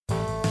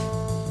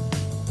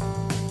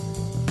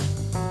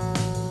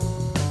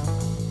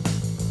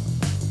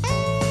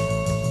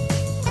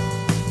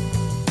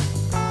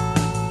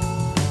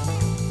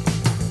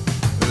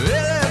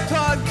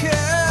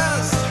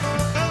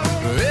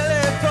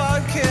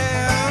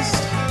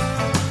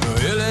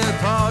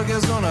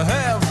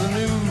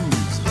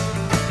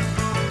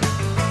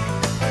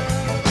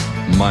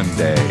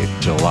Monday,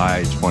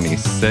 July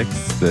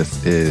 26th.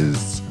 This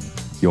is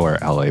your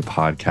LA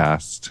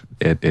podcast.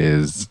 It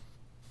is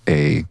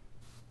a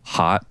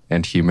hot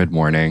and humid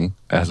morning,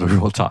 as we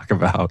will talk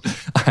about.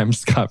 I'm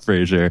Scott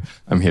Frazier.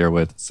 I'm here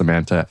with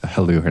Samanta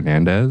Helou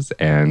Hernandez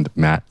and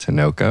Matt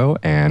Tinoco,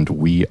 and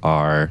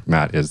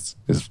Matt is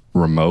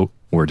remote.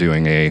 We're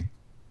doing a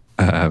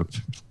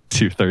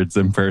 2/3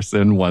 in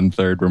person,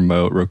 1/3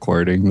 remote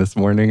recording this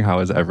morning. How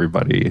is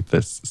everybody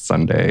this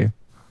Sunday?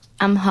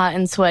 I'm hot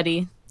and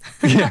sweaty.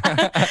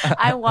 Yeah.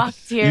 I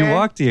walked here. You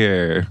walked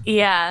here?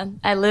 Yeah.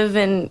 I live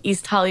in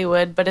East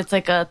Hollywood, but it's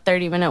like a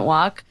 30-minute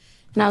walk.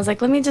 And I was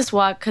like, let me just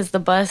walk because the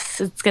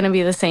bus, it's going to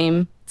be the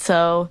same.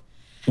 So.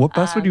 What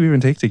bus would you even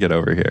take to get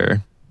over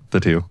here? The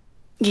two?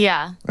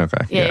 Yeah.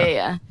 Okay.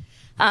 Yeah.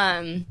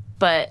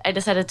 But I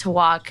decided to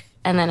walk,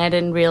 and then I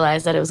didn't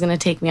realize that it was going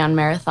to take me on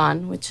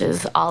marathon, which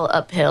is all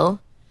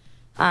uphill.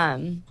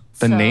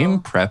 The name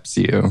preps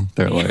you.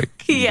 They're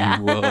like,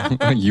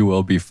 yeah. you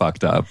will be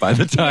fucked up by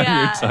the time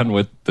you're done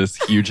with this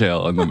huge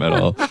hill in the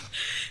middle.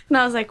 And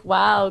I was like,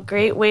 wow,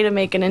 great way to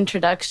make an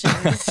introduction.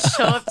 Just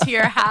show up to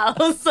your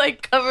house,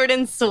 like covered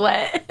in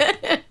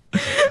sweat.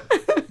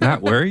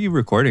 Matt, where are you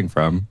recording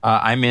from?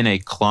 I'm in a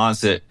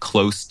closet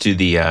close to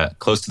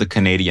the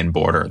Canadian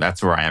border.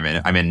 That's where I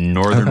am. I'm in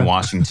northern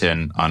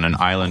Washington on an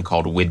island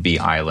called Whidbey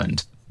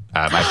Island.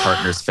 My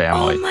partner's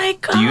family. Oh my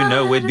God. Do you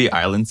know Whidbey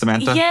Island,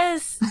 Samantha?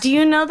 Yes. Do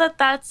you know that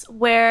that's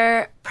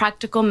where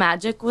Practical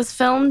Magic was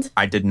filmed?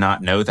 I did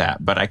not know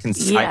that, but I can.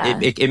 Yeah.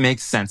 It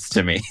makes sense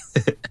to me.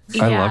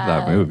 I love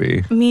that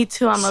movie. Me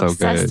too. I'm so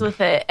obsessed good. with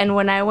it. And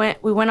when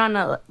we went on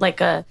the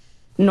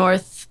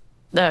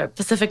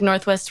Pacific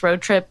Northwest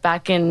road trip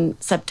back in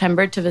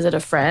September to visit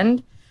a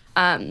friend,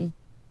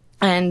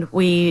 and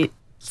we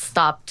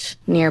stopped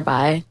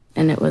nearby,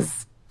 and it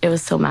was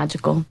so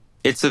magical.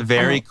 It's a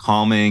very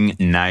calming,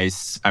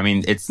 nice. I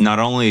mean, it's not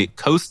only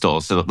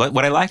coastal. So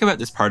what I like about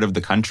this part of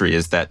the country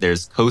is that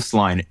there's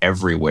coastline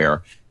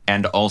everywhere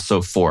and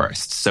also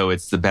forest. So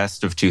it's the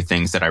best of two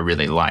things that I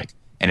really like.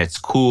 And it's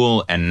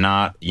cool and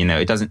not,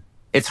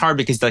 it's hard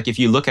because like if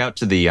you look out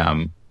to the,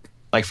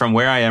 like from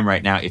where I am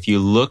right now, if you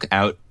look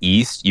out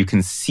east, you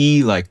can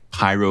see like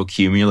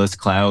pyrocumulus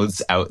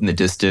clouds out in the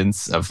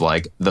distance of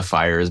like the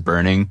fires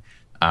burning.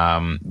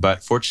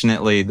 But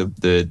fortunately,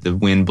 the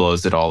wind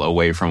blows it all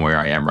away from where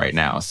I am right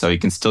now. So you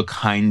can still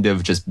kind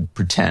of just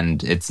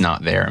pretend it's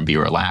not there and be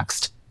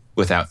relaxed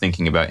without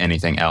thinking about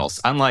anything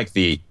else. Unlike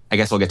I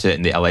guess we'll get to it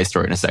in the LA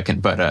story in a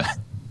second, but,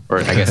 or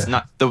I guess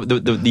not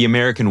the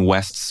American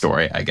West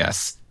story, I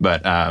guess.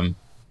 But,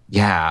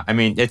 yeah, I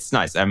mean, it's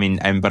nice. I mean,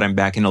 but I'm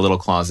back in a little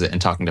closet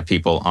and talking to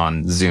people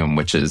on Zoom,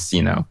 which is,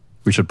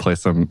 We should play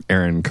some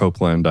Aaron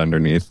Copland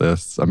underneath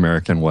this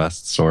American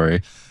West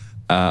story.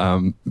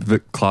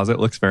 The closet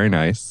looks very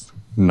nice.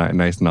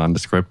 Nice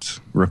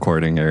nondescript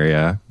recording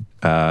area.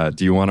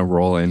 Do you want to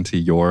roll into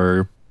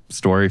your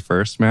story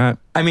first, Matt?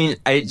 I mean,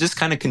 I just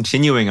kind of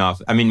continuing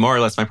off. I mean, more or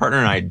less, my partner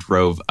and I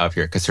drove up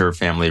here because her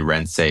family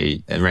rents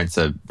a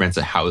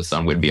house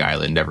on Whidbey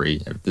Island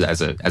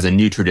as a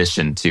new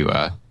tradition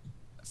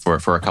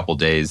for a couple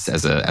days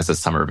as a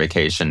summer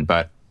vacation.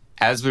 But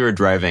as we were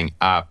driving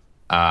up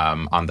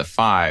on the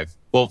 5,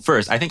 well,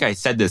 first, I think I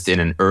said this in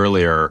an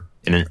earlier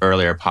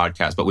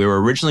podcast, but we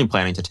were originally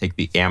planning to take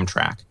the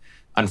Amtrak.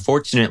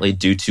 Unfortunately,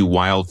 due to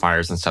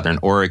wildfires in Southern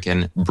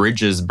Oregon,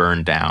 bridges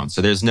burned down.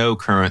 So there's no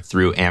current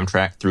through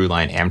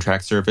line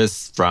Amtrak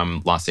service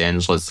from Los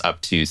Angeles up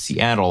to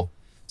Seattle.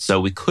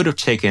 So we could have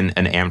taken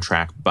an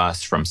Amtrak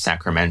bus from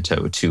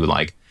Sacramento to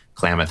like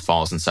Klamath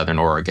Falls in Southern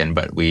Oregon,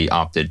 but we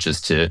opted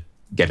just to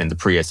get in the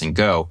Prius and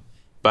go.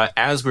 But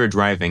as we're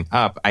driving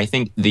up, I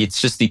think it's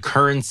just the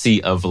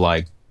currency of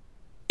like,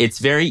 it's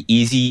very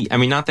easy. I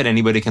mean, not that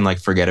anybody can like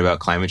forget about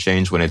climate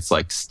change when it's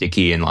like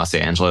sticky in Los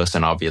Angeles.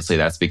 And obviously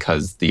that's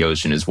because the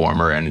ocean is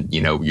warmer and,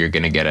 you're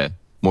going to get a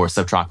more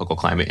subtropical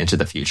climate into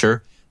the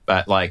future.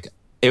 But like,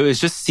 it was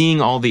just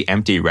seeing all the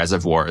empty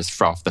reservoirs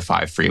off the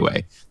 5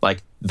 freeway.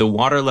 Like the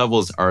water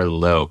levels are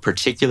low,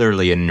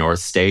 particularly in North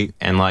State.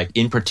 And like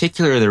in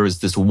particular, there was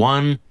this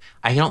one,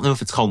 I don't know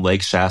if it's called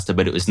Lake Shasta,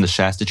 but it was in the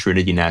Shasta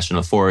Trinity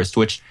National Forest,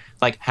 which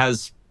like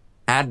has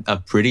had a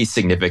pretty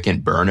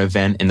significant burn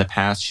event in the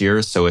past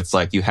year. So it's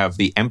like you have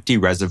the empty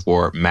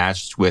reservoir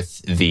matched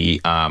with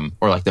the,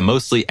 or like the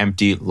mostly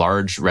empty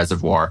large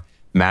reservoir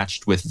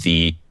matched with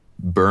the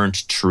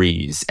burnt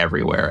trees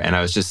everywhere. And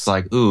I was just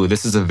like, ooh,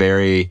 this is a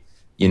very,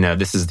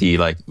 this is the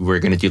like, we're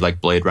going to do like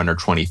Blade Runner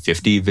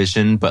 2050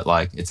 vision, but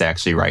like it's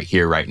actually right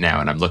here, right now.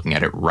 And I'm looking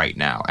at it right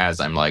now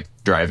as I'm like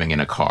driving in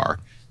a car,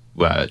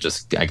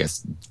 just, I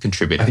guess,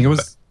 contributing. I think it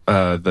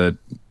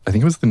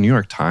was the New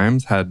York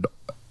Times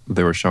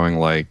they were showing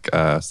like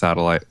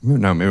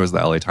maybe it was the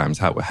LA Times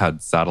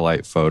had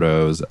satellite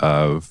photos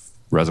of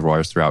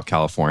reservoirs throughout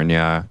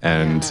California,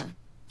 and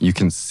you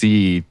can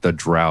see the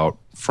drought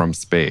from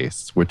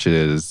space, which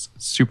is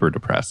super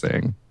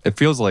depressing. It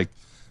feels like,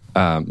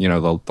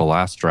 the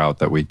last drought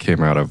that we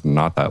came out of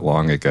not that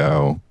long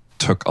ago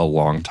took a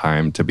long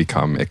time to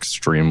become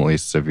extremely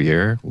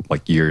severe,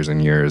 like years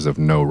and years of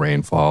no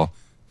rainfall.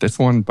 this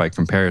one, by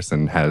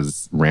comparison,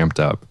 has ramped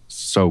up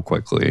so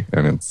quickly,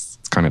 and it's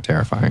kind of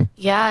terrifying.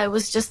 Yeah, I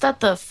was just at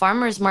the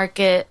farmer's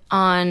market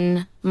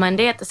on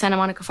Monday at the Santa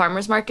Monica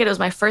Farmer's Market. It was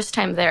my first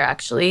time there,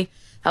 actually.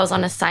 I was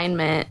on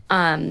assignment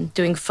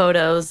doing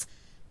photos.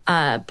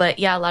 But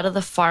yeah, a lot of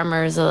the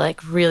farmers are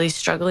like really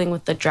struggling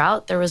with the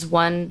drought. There was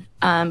one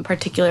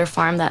particular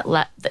farm that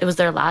it was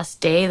their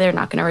last day. They're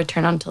not going to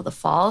return until the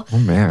fall. Oh,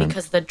 man.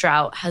 Because the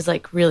drought has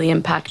like really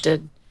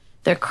impacted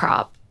their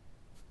crop.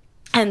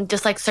 And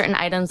just like certain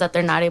items that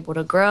they're not able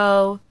to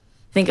grow.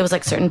 I think it was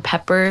like certain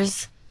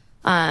peppers,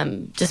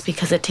 just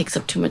because it takes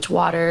up too much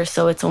water.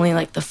 So it's only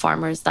like the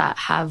farmers that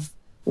have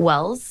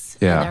wells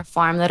in their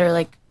farm that are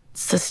like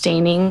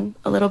sustaining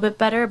a little bit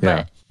better.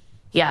 But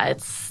yeah,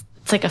 it's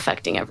like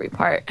affecting every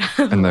part.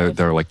 And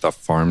they're like the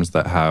farms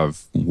that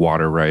have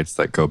water rights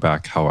that go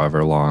back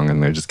however long,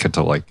 and they just get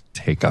to like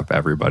take up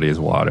everybody's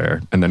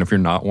water. And then if you're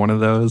not one of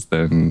those,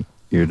 then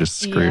you're just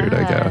screwed,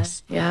 I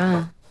guess.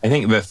 Yeah. I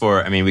think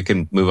we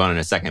can move on in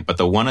a second, but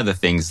one of the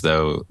things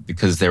though,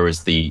 because there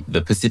was the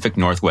Pacific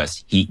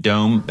Northwest heat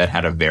dome that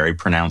had a very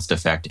pronounced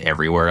effect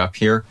everywhere up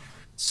here.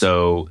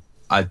 So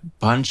a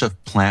bunch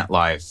of plant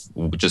life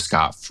just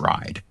got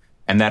fried.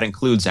 And that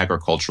includes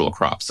agricultural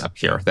crops up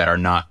here that are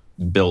not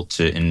built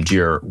to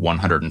endure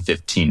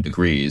 115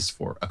 degrees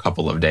for a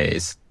couple of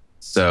days.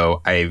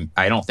 So I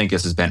don't think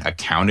this has been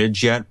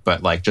accounted yet,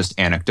 but like just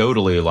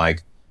anecdotally,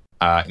 like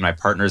in my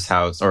partner's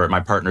house or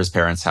my partner's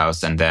parents'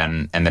 house and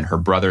then her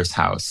brother's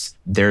house,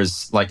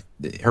 there's like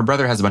her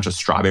brother has a bunch of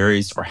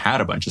strawberries or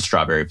had a bunch of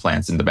strawberry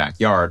plants in the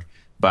backyard,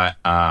 but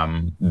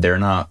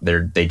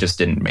they just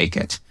didn't make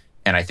it.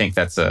 And I think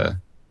that's so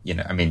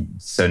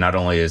not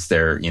only is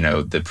there,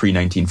 the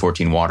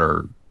pre-1914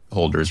 water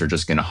holders are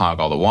just going to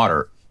hog all the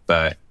water,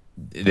 but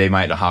they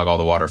might hog all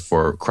the water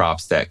for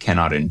crops that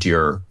cannot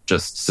endure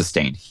just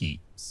sustained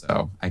heat.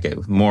 So I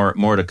get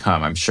more to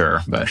come, I'm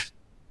sure. But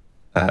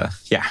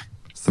yeah.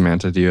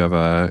 Samantha, do you have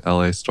a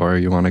LA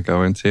story you want to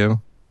go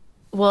into?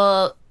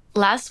 Well,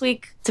 last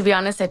week, to be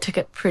honest, I took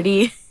it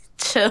pretty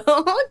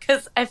chill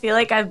because I feel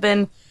like I've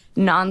been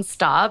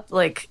nonstop.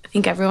 Like, I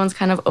think everyone's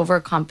kind of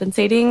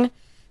overcompensating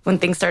when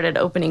things started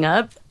opening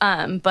up.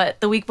 But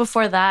the week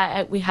before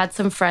that, we had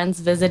some friends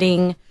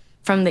visiting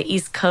from the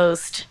East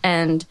Coast,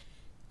 and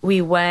we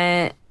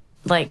had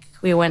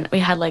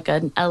like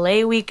an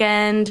LA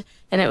weekend,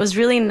 and it was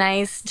really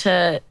nice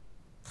to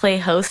play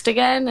host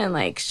again and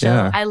like show.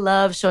 Yeah. I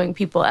love showing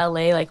people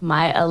LA, like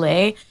my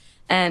LA,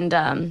 and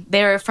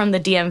they were from the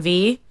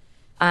DMV,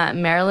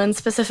 Maryland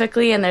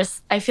specifically, and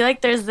I feel like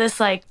there's this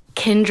like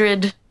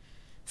kindred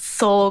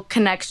soul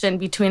connection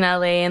between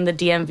LA and the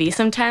DMV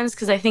sometimes,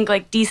 because I think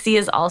like DC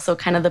is also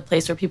kind of the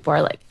place where people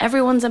are like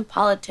everyone's in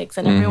politics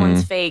and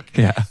everyone's fake.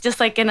 Yeah.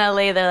 Just like in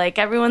LA, they're like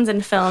everyone's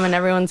in film and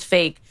everyone's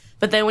fake.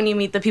 But then when you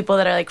meet the people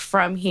that are like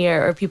from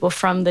here or people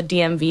from the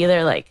DMV,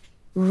 they're like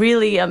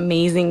really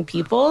amazing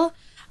people.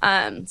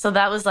 So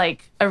that was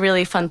like a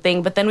really fun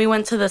thing. But then we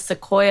went to the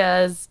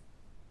Sequoias,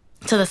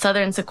 to the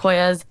Southern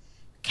Sequoias,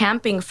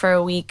 camping for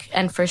a week.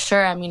 And for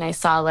sure, I mean, I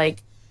saw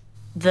like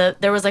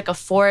there was like a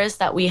forest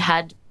that we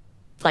had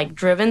like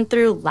driven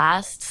through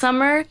last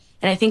summer.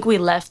 And I think we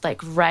left like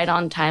right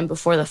on time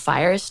before the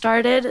fire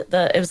started.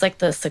 It was like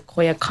the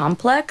Sequoia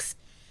complex.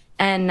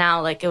 And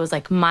now like it was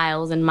like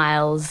miles and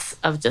miles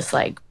of just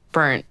like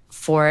burnt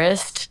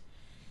forest.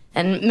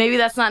 And maybe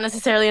that's not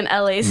necessarily an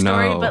LA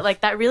story, but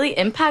like that really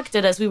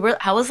impacted us.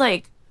 I was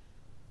like,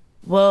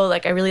 whoa,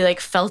 like I really like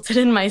felt it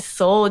in my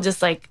soul.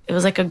 Just like, it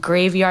was like a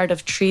graveyard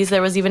of trees.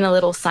 There was even a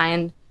little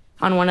sign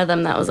on one of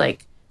them that was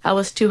like, I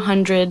was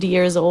 200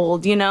 years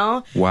old,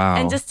 Wow.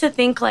 And just to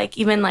think like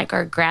even like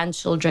our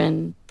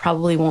grandchildren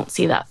probably won't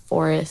see that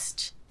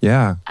forest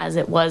as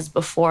it was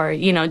before,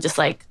 just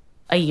like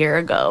a year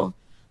ago.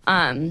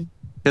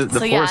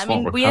 So yeah, I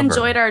mean, we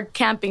enjoyed our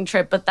camping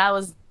trip, but that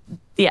was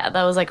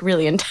like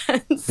really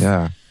intense.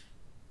 Yeah.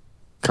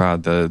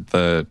 God,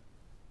 the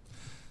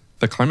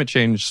climate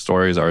change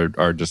stories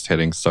are just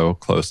hitting so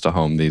close to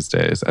home these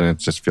days. And it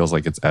just feels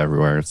like it's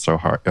everywhere. It's so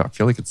hard. I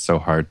feel like it's so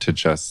hard to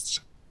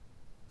just,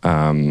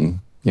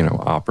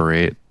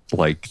 operate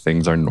like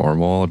things are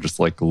normal, just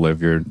like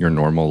live your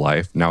normal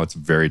life. Now it's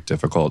very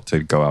difficult to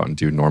go out and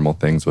do normal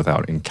things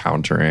without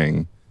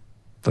encountering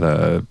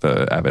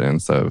the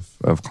evidence of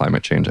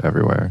climate change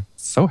everywhere.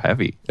 It's so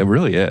heavy. It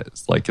really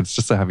is. Like, it's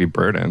just a heavy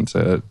burden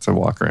to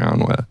walk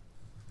around with.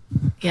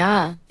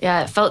 Yeah.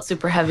 Yeah. It felt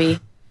super heavy.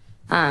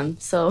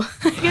 So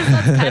I guess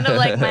that's kind of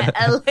like my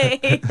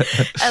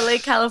LA,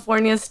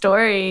 California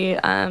story.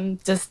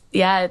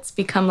 It's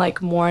become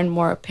like more and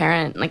more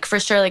apparent. Like for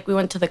sure, like we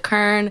went to the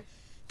Kern.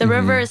 The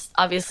river is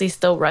obviously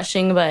still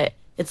rushing, but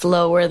it's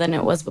lower than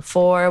it was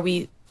before.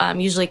 We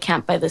usually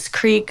camp by this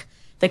creek.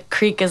 The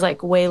creek is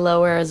like way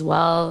lower as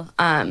well.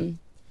 And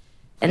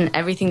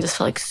everything just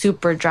felt like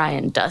super dry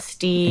and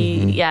dusty.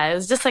 Mm-hmm. Yeah, it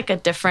was just like a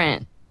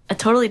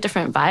totally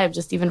different vibe,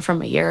 just even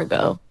from a year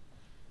ago.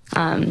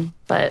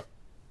 But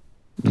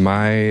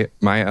my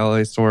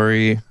LA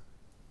story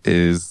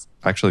is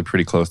actually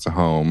pretty close to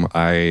home.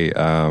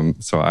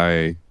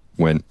 I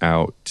went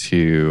out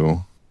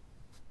to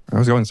I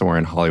was going somewhere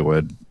in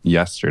Hollywood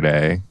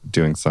yesterday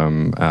doing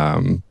some,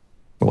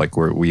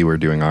 where we were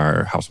doing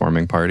our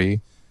housewarming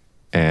party.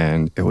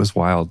 And it was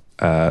wild.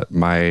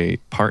 My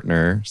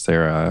partner,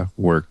 Sarah,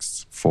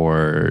 works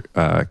for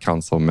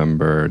council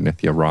member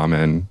Nithya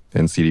Raman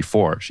in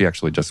CD4. She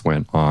actually just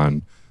went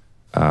on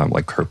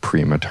her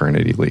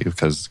pre-maternity leave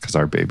because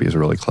our baby is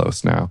really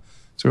close now.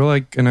 So we're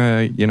like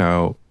gonna,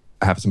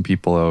 have some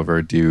people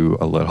over, do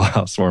a little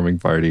housewarming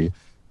party.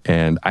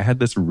 And I had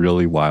this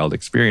really wild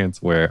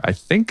experience where I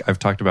think I've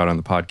talked about on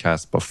the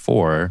podcast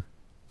before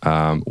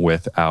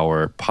with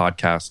our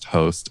podcast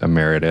host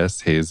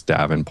emeritus, Hayes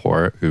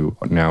Davenport, who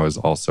now is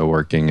also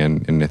working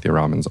in Nithya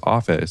Raman's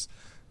office.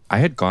 I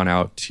had gone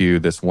out to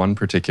this one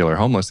particular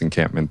homeless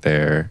encampment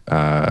there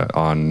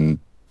on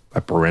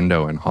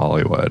Barindo in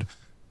Hollywood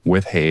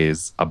with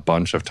Hayes a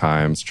bunch of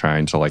times,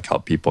 trying to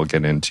help people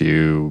get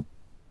into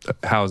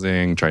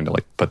housing, trying to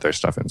put their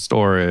stuff in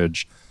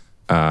storage.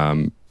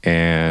 And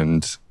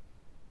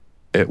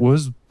it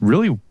was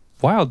really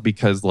wild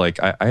because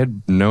I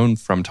had known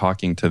from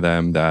talking to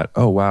them that,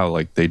 oh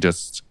wow, they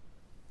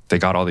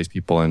got all these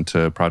people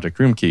into Project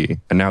Roomkey,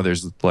 and now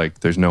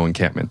there's no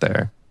encampment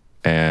there.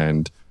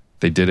 And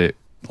they did it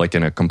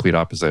in a complete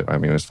opposite,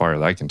 as far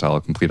as I can tell,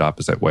 a complete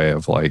opposite way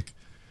of what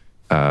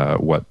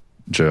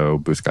Joe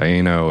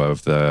Buscaino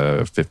of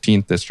the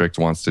 15th district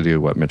wants to do,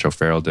 what Mitch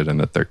O'Farrell did in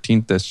the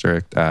 13th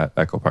district at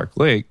Echo Park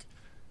Lake,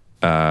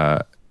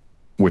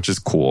 which is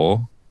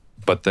cool.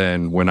 But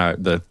then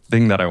the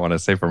thing that I want to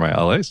say for my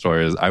LA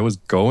story is I was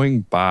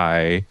going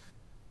by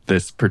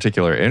this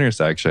particular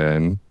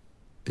intersection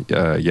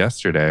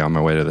yesterday on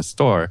my way to the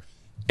store,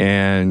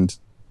 and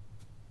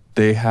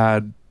they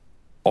had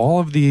all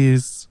of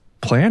these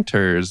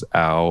planters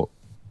out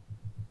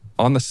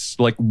on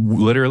the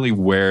literally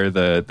where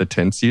the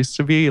tents used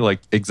to be,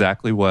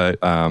 exactly what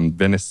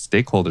Venice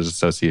Stakeholders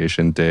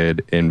Association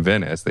did in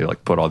Venice. They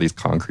put all these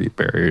concrete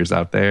barriers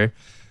out there,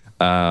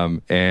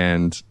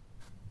 and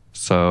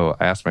so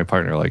I asked my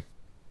partner,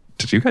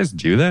 did you guys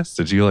do this?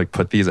 Did you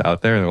put these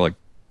out there? And they're like,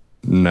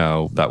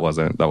 no, that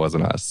wasn't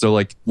us.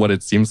 So what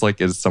it seems like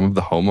is some of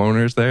the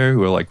homeowners there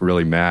who are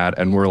really mad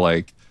and were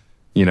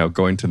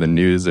going to the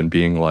news and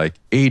being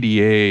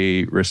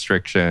ADA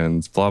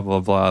restrictions, blah, blah,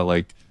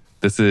 blah.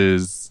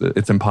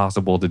 It's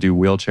impossible to do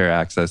wheelchair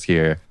access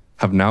here,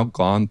 have now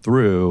gone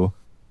through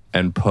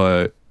and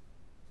put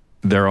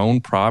their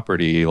own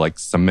property,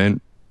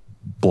 cement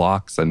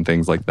blocks and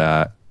things like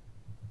that,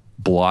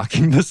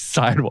 blocking the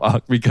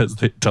sidewalk because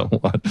they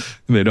want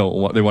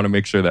to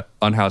make sure that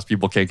unhoused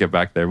people can't get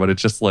back there. But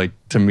it's just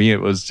to me,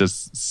 it was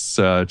just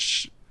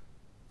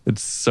it's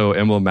so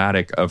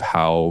emblematic of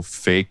how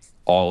fake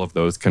all of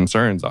those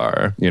concerns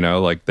are,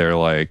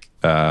 they're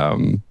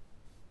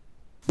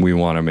we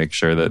want to make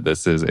sure that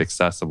this is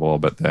accessible,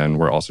 but then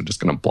we're also just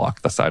going to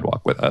block the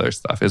sidewalk with other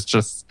stuff. It's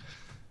just,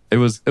 it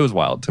was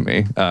wild to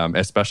me,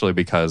 especially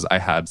because I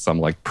had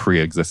some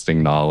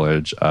pre-existing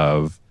knowledge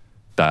of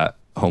that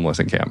homeless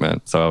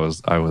encampment. So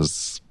I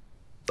was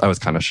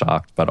kind of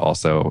shocked, but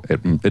also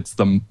it's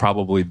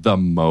probably the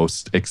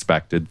most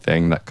expected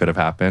thing that could have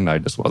happened. I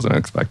just wasn't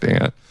expecting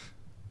it.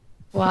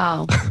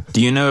 Wow. Do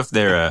you know if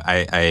there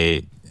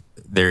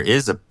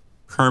is a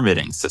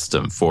permitting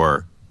system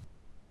for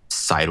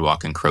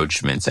sidewalk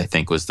encroachments, I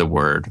think was the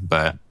word,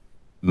 but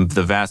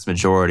the vast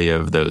majority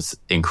of those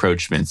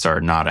encroachments are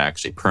not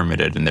actually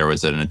permitted. And there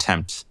was an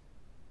attempt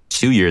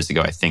 2 years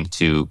ago, I think,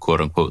 to quote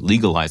unquote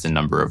legalize a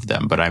number of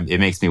them. But it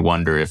makes me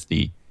wonder if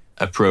the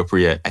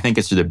appropriate, I think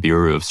it's through the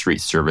Bureau of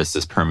Street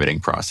Services permitting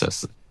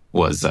process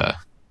was done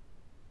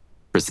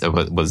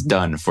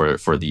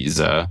for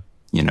these,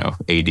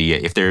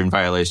 ADA. If they're in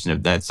violation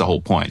of, that's the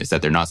whole point, is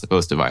that they're not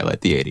supposed to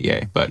violate the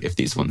ADA. But if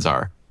these ones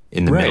are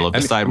in the middle of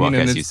the sidewalk,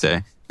 as you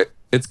say.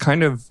 It's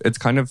kind of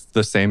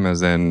the same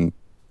as in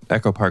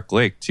Echo Park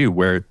Lake too,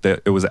 where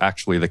it was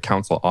actually the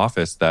council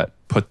office that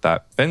put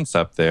that fence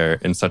up there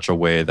in such a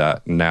way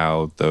that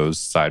now those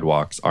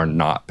sidewalks are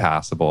not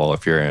passable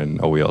if you're in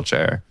a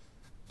wheelchair.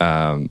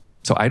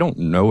 So I don't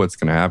know what's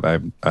going to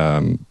happen.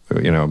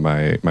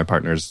 My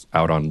partner's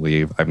out on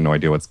leave. I have no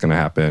idea what's going to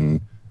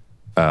happen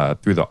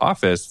through the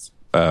office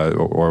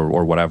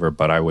or whatever.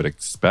 But I would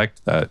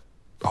expect that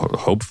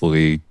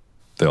hopefully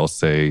they'll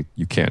say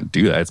you can't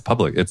do that. It's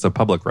public. It's a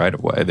public right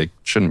of way. They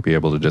shouldn't be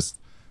able to just.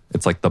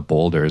 It's like the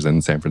boulders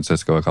in San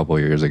Francisco a couple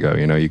of years ago.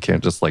 You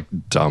can't just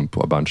dump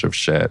a bunch of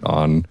shit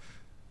on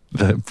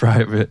the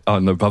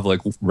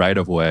public right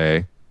of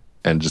way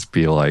and just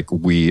be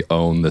we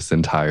own this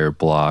entire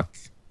block.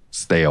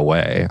 Stay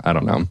away. I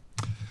don't know.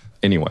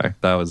 Anyway,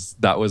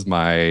 that was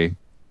my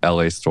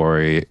LA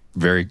story.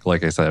 Very,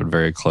 like I said,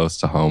 very close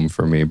to home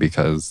for me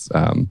because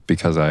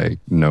I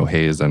know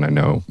Hayes and I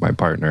know my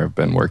partner have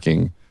been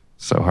working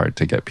so hard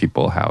to get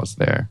people housed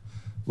there.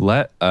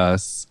 Let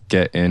us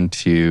get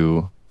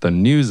into the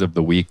news of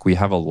the week. We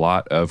have a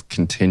lot of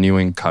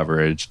continuing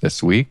coverage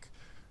this week,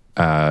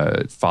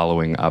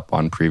 following up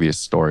on previous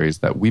stories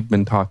that we've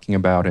been talking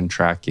about and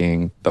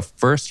tracking. The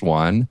first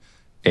one,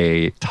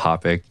 a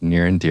topic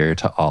near and dear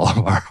to all of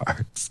our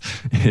hearts,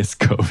 is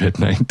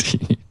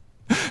COVID-19.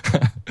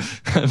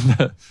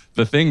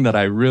 the thing that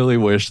I really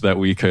wish that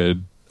we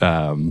could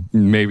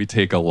maybe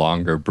take a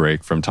longer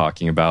break from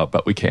talking about,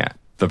 but we can't.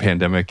 The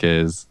pandemic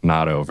is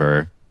not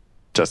over.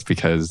 Just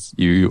because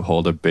you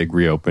hold a big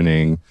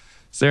reopening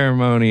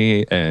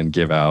ceremony and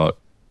give out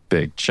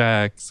big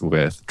checks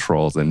with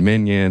trolls and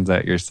minions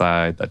at your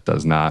side, that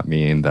does not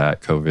mean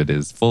that COVID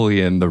is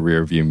fully in the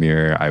rearview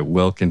mirror. I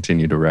will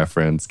continue to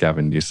reference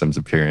Gavin Newsom's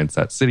appearance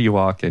at City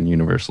Walk and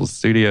Universal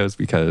Studios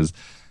because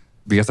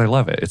I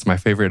love it. It's my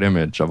favorite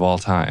image of all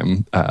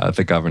time,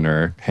 the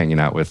governor hanging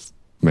out with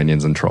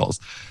minions and trolls.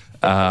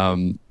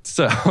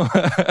 So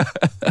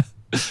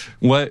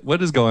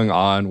what is going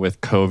on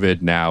with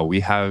COVID now? We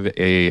have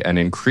an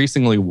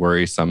increasingly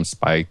worrisome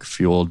spike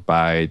fueled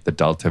by the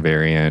Delta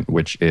variant,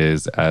 which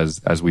is,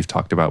 as we've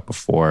talked about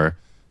before,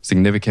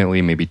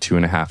 significantly maybe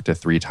 2.5 to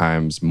 3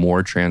 times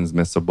more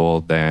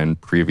transmissible than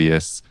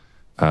previous,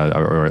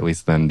 or at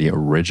least than the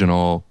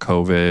original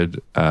COVID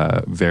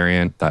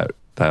variant that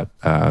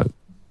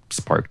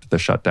sparked the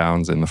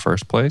shutdowns in the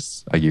first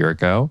place a year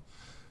ago.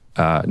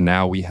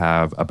 Now we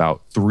have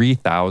about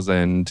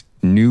 3,000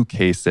 new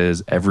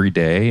cases every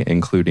day,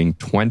 including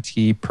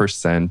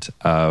 20%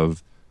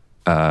 of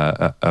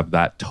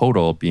that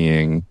total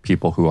being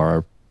people who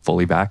are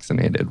fully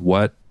vaccinated.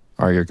 What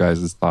are your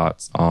guys'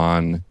 thoughts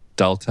on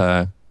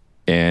Delta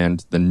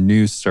and the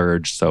new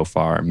surge so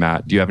far?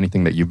 Matt, do you have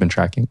anything that you've been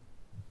tracking?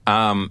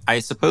 I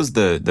suppose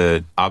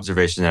the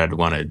observation that I'd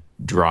want to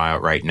draw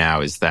out right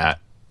now is that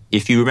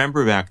if you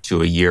remember back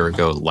to a year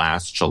ago,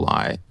 last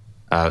July,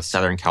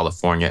 Southern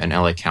California and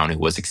LA County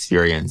was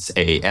experience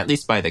at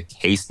least by the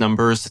case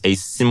numbers, a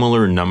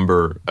similar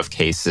number of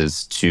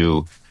cases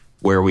to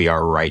where we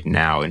are right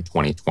now in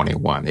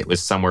 2021. It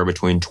was somewhere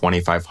between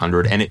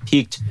 2,500, and it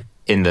peaked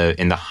in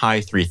the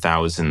high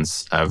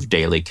 3,000s of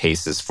daily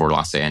cases for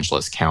Los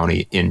Angeles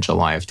County in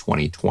July of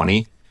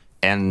 2020.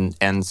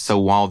 And so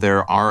while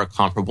there are a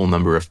comparable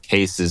number of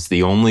cases,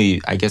 the only,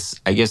 I guess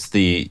I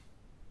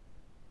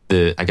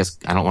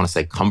don't want to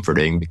say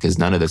comforting because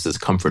none of this is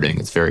comforting.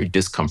 It's very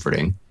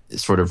discomforting.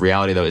 Sort of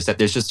reality, though, is that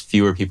there's just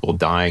fewer people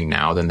dying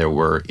now than there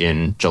were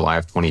in July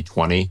of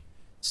 2020.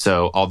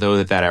 So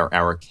although that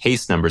our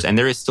case numbers, and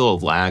there is still a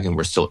lag and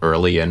we're still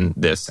early in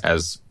this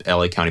as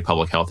LA County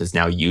Public Health is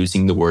now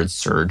using the word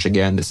surge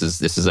again. This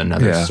is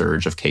another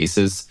surge of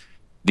cases.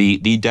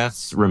 The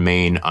deaths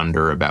remain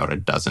under about a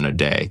dozen a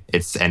day.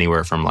 It's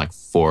anywhere from like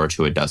 4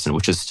 to a dozen,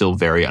 which is still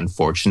very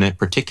unfortunate,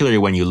 particularly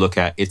when you look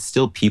at it's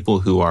still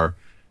people who are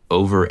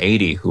over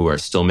 80 who are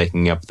still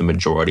making up the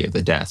majority of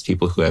the deaths,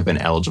 people who have been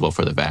eligible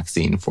for the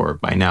vaccine for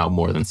by now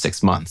more than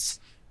 6 months.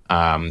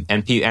 And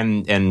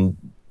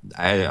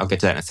I'll get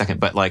to that in a second,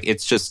 but like,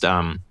 it's just,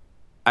 I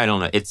don't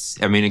know.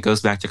 It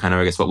goes back to kind of,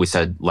 I guess, what we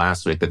said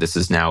last week, that this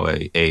is now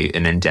an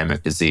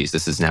endemic disease.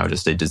 This is now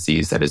just a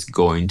disease that is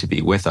going to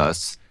be with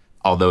us,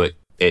 although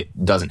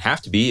it doesn't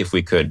have to be if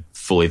we could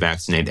fully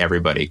vaccinate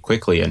everybody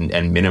quickly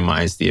and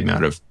minimize the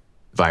amount of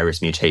virus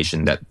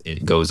mutation that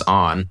it goes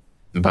on.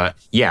 But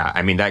yeah,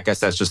 I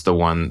guess that's just the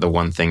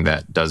one thing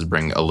that does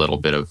bring a little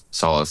bit of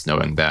solace,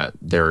 knowing that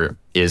there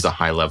is a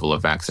high level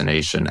of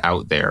vaccination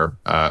out there.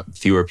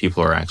 Fewer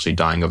people are actually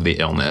dying of the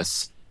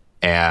illness.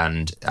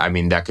 And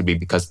that could be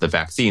because of the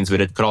vaccines,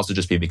 but it could also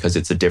just be because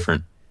it's a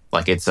different,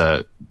 like it's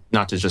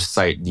not to just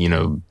cite,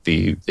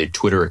 the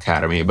Twitter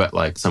Academy, but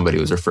like somebody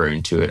was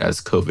referring to it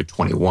as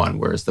COVID-21,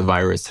 whereas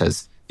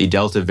the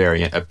Delta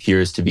variant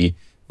appears to be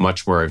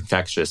much more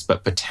infectious,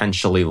 but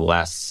potentially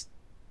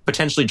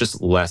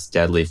just less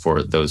deadly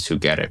for those who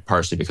get it,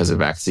 partially because of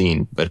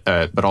vaccine, but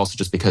also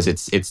just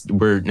because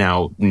we're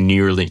now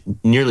nearly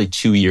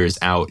 2 years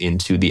out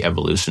into the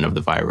evolution of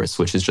the virus,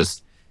 which is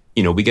just,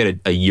 we get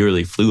a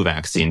yearly flu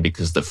vaccine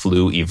because the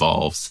flu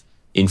evolves,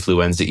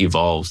 influenza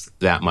evolves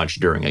that much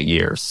during a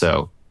year.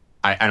 So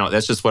I don't,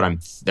 that's just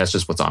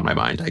what's on my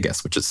mind, I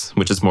guess, which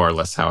is more or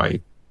less how I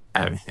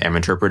am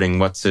interpreting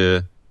what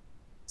to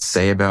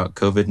say about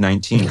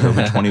COVID-19,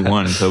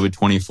 COVID-21,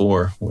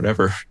 COVID-24,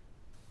 whatever.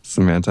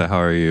 Samantha, how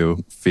are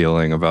you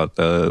feeling about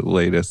the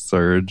latest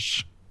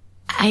surge?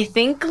 I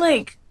think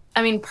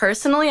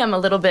personally, I'm a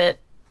little bit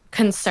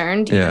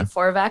concerned even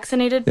for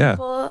vaccinated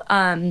people.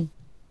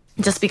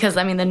 Just because,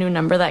 the new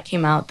number that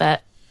came out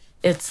that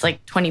it's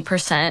like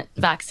 20%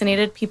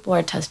 vaccinated people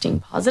are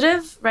testing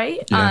positive,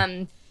 right?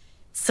 Yeah.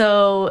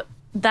 So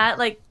that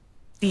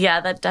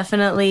that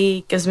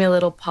definitely gives me a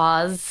little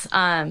pause.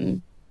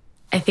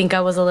 I think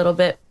I was a little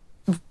bit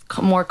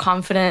more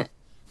confident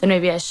than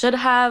maybe I should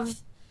have.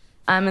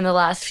 In the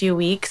last few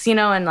weeks, and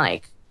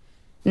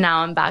now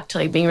I'm back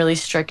to being really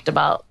strict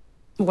about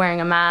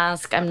wearing a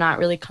mask. I'm not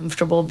really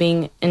comfortable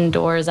being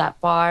indoors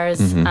at bars.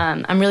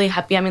 Mm-hmm. I'm really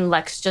happy.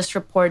 Lex just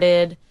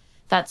reported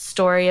that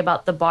story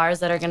about the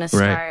bars that are going to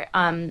start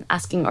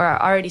asking or are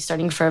already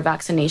starting for a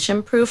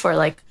vaccination proof or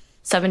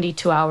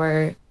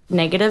 72-hour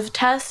negative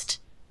test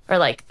or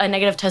a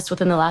negative test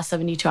within the last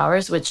 72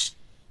 hours, which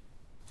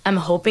I'm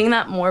hoping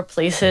that more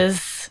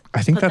places.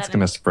 I think that's going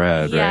to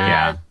spread, right?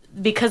 Yeah.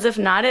 Because if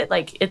not,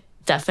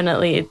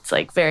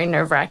 it's very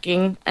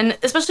nerve-wracking. And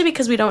especially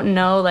because we don't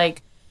know,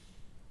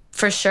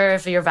 for sure,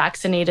 if you're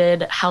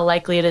vaccinated, how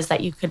likely it is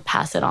that you could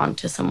pass it on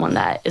to someone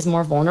that is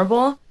more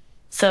vulnerable.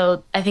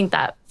 So I think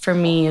that for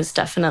me is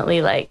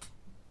definitely like,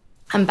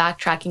 I'm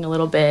backtracking a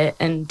little bit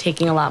and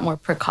taking a lot more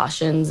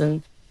precautions.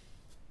 And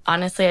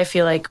honestly, I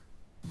feel like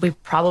we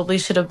probably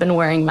should have been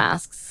wearing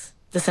masks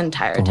this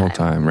entire time. The whole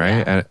time,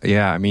 right?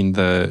 I mean,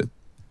 the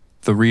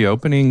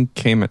reopening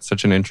came at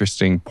such an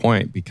interesting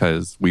point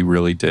because we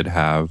really did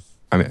have,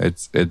 I mean,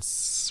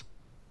 it's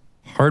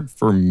hard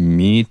for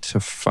me to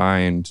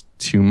find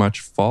too much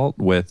fault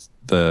with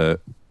the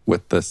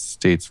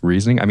state's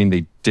reasoning. I mean,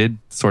 they did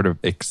sort of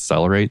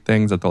accelerate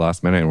things at the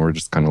last minute, and we're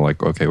just kind of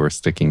like, okay, we're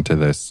sticking to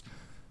this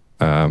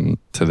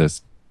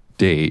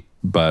date.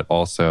 But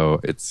also,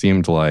 it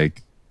seemed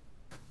like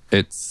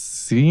I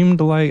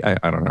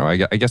don't know. I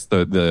guess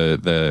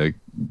the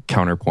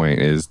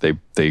counterpoint is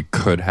they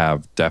could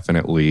have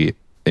definitely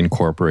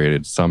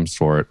incorporated some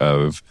sort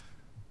of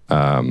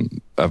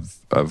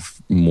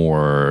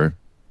more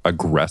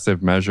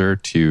aggressive measure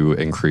to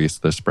increase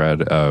the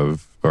spread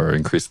of or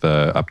increase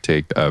the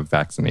uptake of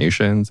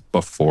vaccinations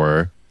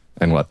before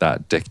and let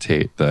that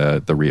dictate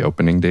the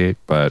reopening date.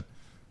 But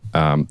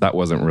that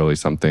wasn't really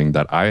something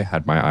that I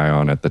had my eye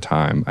on at the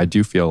time. I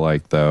do feel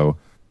like, though,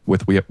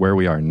 with where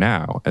we are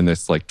now and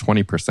this like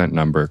 20%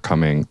 number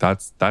coming,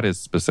 that is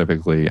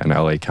specifically an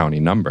LA County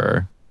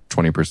number.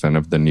 20%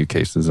 of the new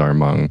cases are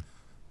among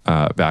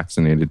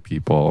vaccinated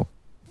people.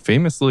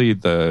 Famously,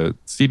 the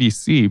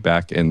CDC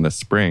back in the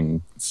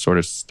spring sort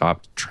of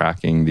stopped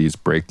tracking these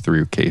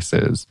breakthrough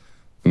cases.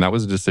 And that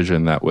was a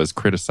decision that was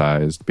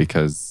criticized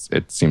because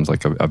it seems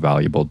like a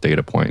valuable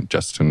data point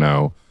just to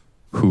know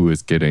who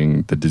is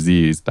getting the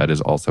disease that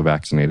is also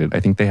vaccinated. I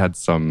think they had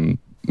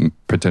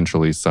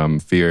potentially some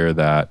fear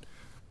that,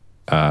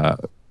 I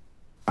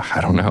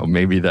don't know,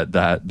 maybe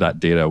that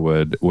data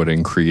would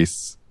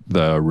increase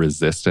the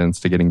resistance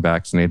to getting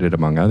vaccinated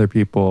among other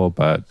people,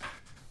 but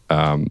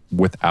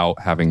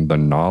without having the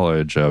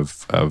knowledge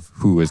of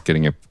who is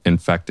getting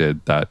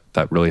infected,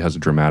 that really has a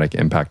dramatic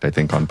impact, I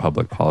think, on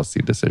public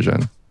policy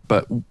decision.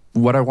 But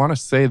what I want to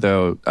say,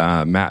 though,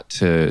 Matt,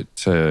 to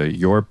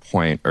your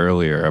point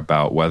earlier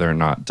about whether or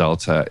not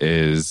Delta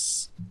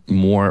is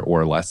more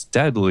or less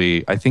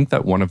deadly, I think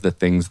that one of the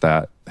things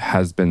that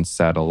has been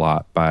said a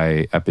lot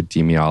by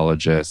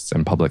epidemiologists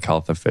and public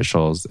health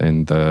officials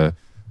in the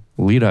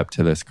lead up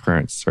to this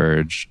current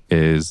surge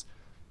is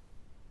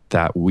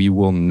that we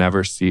will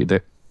never see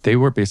that. They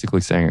were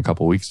basically saying a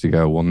couple of weeks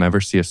ago, we'll never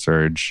see a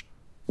surge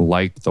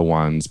like the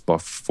ones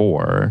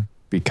before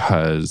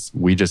because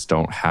we just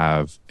don't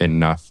have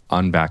enough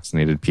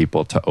unvaccinated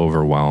people to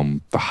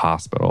overwhelm the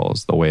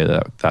hospitals the way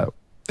that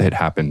it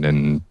happened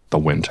in the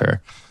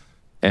winter.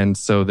 And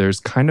so there's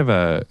kind of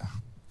a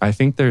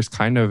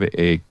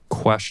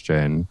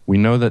question. We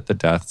know that the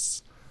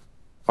deaths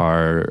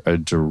are a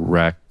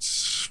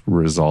direct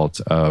result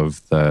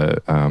of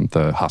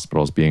the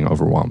hospitals being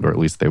overwhelmed, or at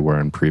least they were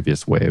in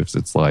previous waves.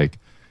 It's like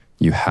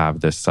you have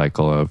this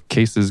cycle of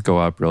cases go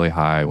up really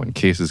high. When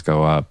cases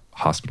go up,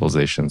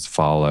 hospitalizations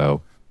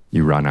follow.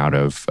 You run out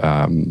of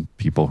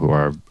people who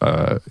are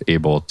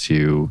able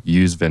to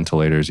use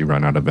ventilators. You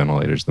run out of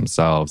ventilators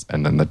themselves,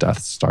 and then the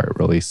deaths start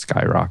really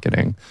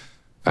skyrocketing.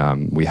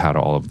 We had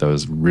all of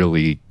those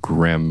really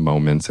grim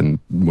moments, and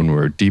when we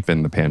were deep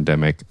in the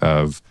pandemic,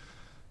 of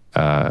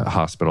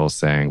hospitals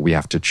saying we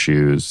have to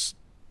choose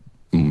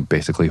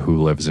basically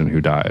who lives and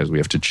who dies. We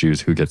have to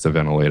choose who gets a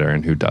ventilator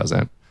and who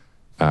doesn't.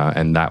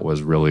 And that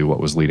was really what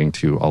was leading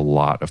to a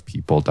lot of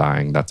people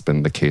dying. That's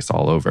been the case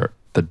all over.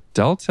 The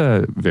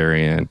Delta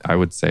variant, I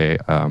would say,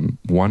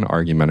 one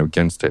argument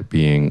against it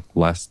being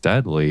less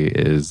deadly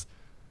is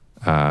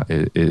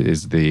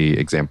the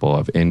example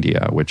of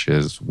India, which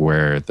is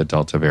where the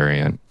Delta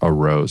variant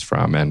arose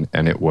from. And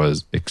it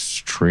was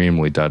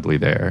extremely deadly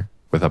there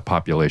with a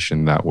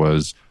population that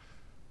was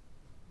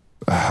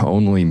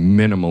only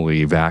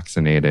minimally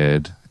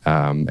vaccinated.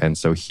 And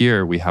so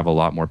here we have a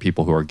lot more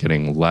people who are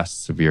getting less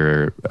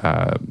severe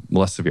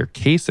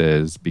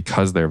cases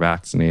because they're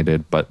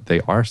vaccinated, but they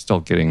are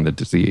still getting the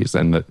disease.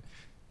 And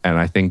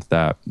I think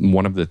that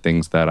one of the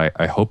things that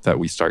I hope that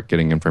we start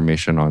getting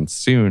information on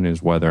soon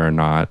is whether or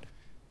not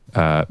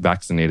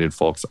vaccinated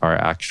folks are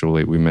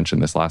actually, we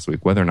mentioned this last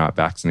week, whether or not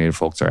vaccinated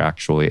folks are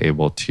actually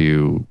able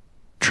to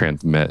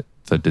transmit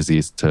the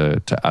disease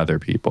to other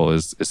people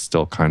is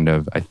still kind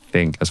of, I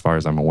think, as far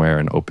as I'm aware,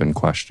 an open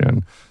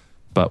question.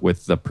 But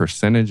with the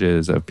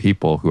percentages of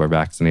people who are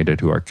vaccinated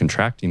who are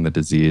contracting the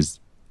disease,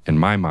 in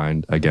my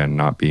mind, again,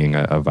 not being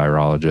a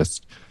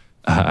virologist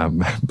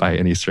by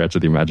any stretch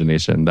of the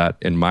imagination, that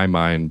in my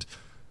mind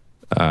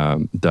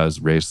does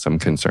raise some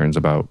concerns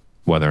about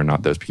whether or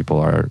not those people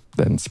are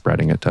then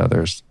spreading it to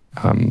others.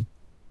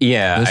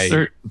 Yeah,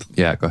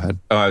 go ahead.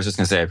 Oh, I was just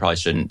going to say I probably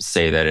shouldn't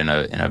say that in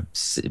a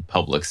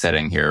public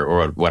setting here,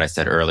 or what I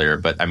said earlier.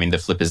 But I mean, the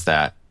flip is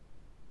that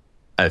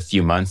a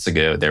few months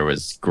ago there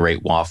was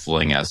great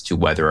waffling as to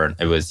whether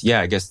it was.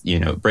 Yeah, I guess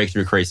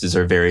breakthrough cases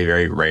are very,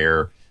 very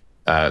rare.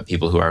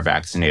 People who are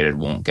vaccinated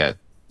won't get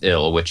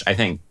ill, which I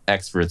think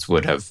experts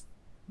would have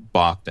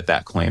balked at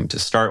that claim to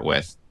start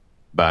with.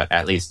 But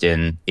at least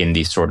in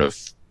the sort of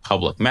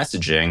public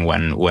messaging,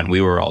 when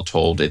we were all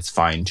told it's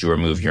fine to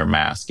remove your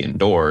mask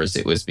indoors,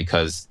 it was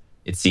because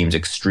it seems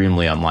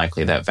extremely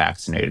unlikely that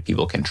vaccinated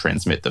people can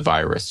transmit the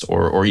virus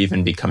or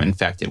even become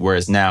infected.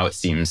 Whereas now it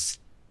seems,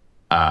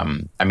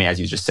 as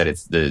you just said,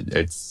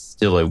 it's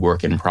still a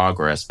work in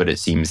progress, but it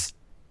seems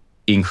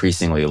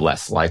increasingly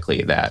less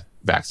likely that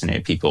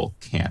vaccinated people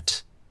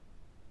can't.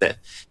 That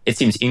it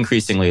seems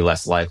increasingly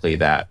less likely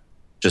that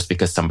just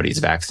because somebody's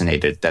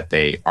vaccinated, that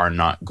they are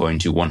not going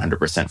to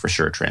 100% for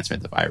sure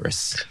transmit the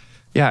virus.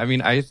 Yeah,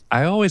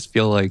 I always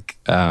feel like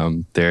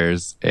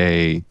there's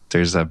a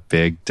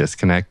big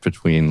disconnect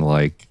between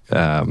like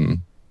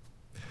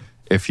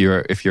if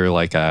you're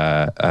like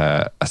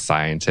a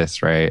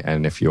scientist, right,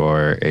 and if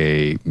you're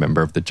a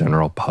member of the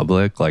general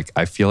public, like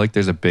I feel like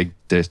there's a big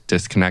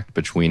disconnect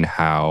between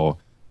how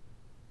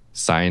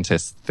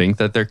scientists think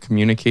that they're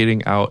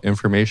communicating out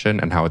information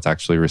and how it's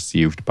actually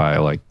received by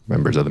like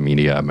members of the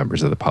media,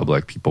 members of the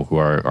public, people who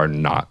are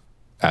not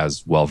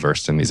as well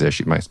versed in these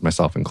issues,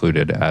 myself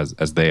included, as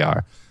they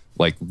are.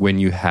 Like when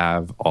you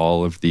have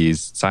all of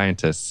these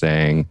scientists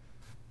saying,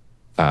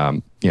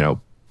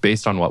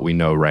 based on what we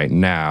know right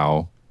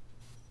now,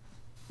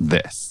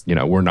 this,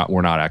 we're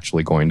not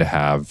actually going to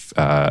have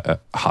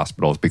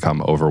hospitals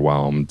become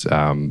overwhelmed.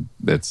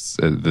 This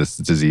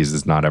disease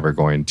is not ever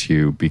going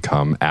to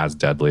become as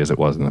deadly as it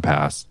was in the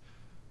past.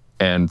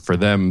 And for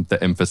them,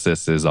 the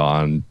emphasis is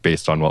on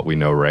based on what we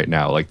know right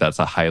now. Like that's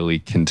a highly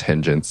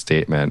contingent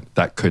statement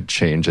that could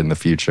change in the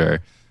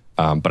future.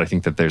 But I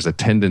think that there's a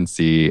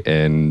tendency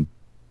in,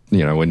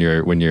 when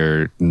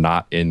you're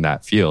not in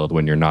that field,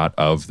 when you're not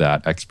of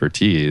that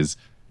expertise,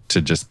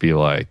 to just be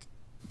like,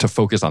 to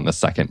focus on the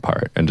second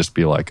part and just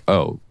be like,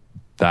 oh,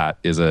 that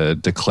is a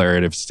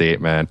declarative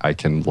statement. I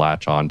can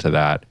latch on to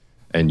that.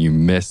 And you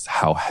miss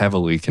how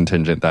heavily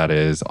contingent that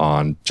is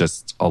on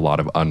just a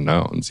lot of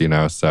unknowns,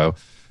 So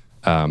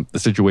the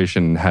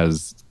situation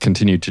has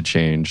continued to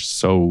change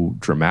so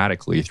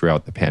dramatically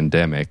throughout the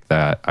pandemic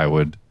that I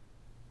would,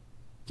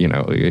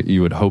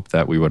 you would hope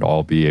that we would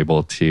all be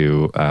able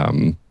to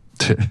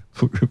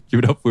you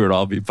would hope we would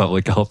all be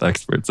public health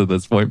experts at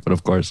this point, but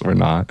of course we're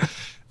not.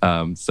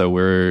 So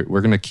we're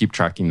going to keep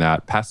tracking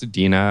that.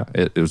 Pasadena,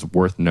 it was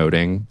worth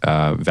noting,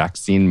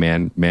 vaccine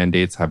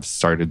mandates have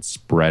started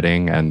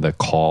spreading, and the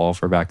call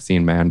for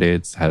vaccine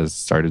mandates has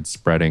started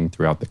spreading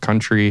throughout the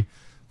country.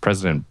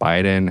 President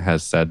Biden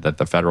has said that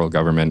the federal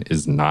government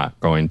is not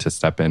going to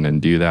step in and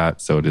do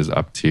that. So it is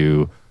up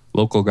to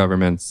local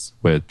governments,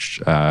 which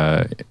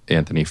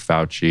Anthony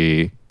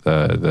Fauci,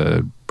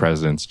 the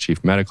president's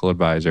chief medical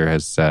advisor,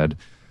 has said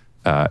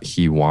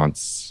he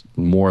wants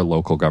more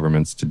local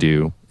governments to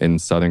do. In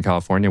Southern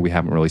California, we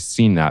haven't really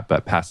seen that,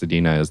 but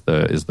Pasadena is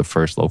the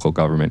first local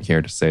government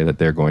here to say that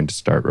they're going to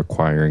start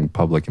requiring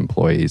public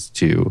employees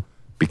to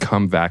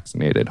become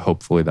vaccinated.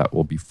 Hopefully that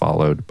will be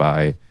followed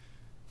by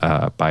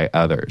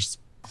others.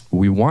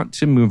 We want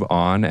to move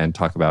on and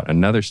talk about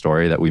another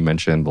story that we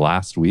mentioned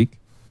last week.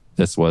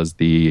 This was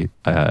the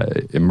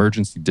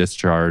emergency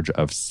discharge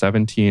of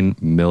 17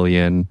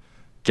 million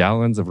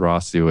gallons of raw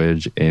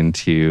sewage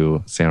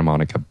into Santa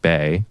Monica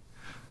Bay.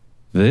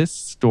 This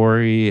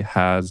story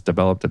has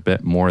developed a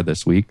bit more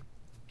this week.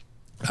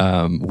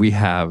 We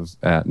have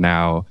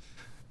now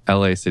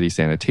LA City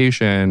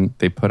Sanitation.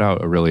 They put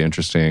out a really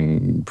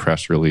interesting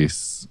press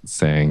release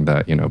saying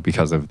that,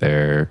 because of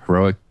their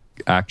heroic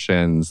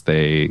actions,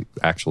 they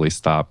actually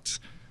stopped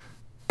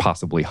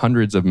possibly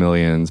hundreds of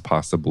millions,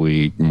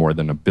 possibly more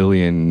than 1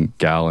 billion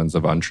gallons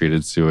of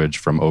untreated sewage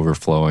from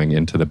overflowing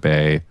into the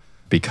bay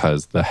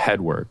because the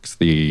headworks,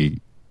 the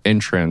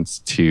entrance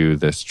to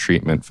this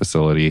treatment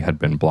facility, had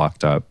been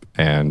blocked up,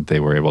 and they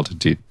were able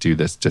to do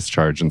this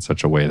discharge in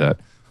such a way that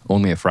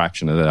only a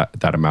fraction of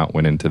that amount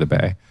went into the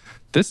bay.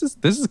 This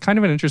is kind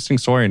of an interesting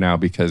story now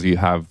because you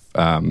have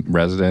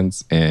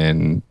residents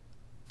in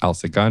El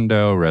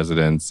Segundo,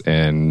 residents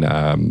in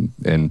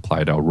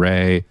Playa del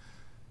Rey,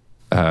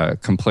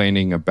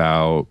 complaining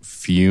about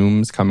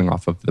fumes coming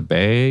off of the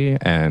bay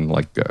and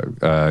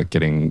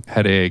getting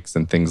headaches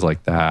and things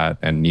like that,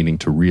 and needing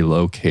to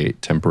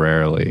relocate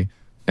temporarily.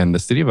 And the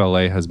city of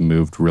LA has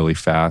moved really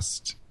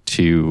fast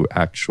to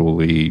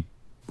actually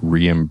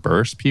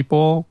reimburse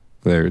people.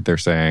 They're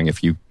saying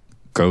if you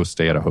go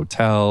stay at a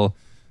hotel,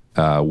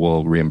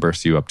 we'll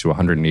reimburse you up to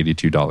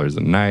 $182 a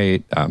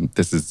night.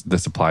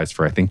 This applies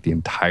for, I think, the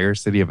entire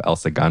city of El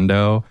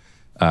Segundo.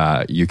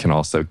 You can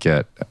also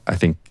get, I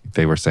think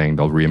they were saying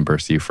they'll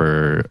reimburse you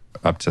for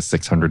up to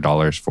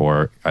 $600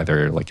 for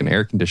either like an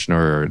air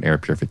conditioner or an air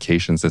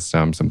purification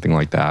system, something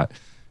like that.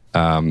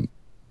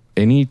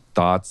 Any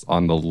thoughts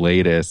on the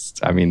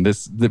latest?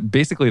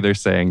 Basically they're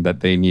saying that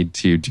they need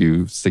to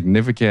do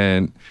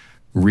significant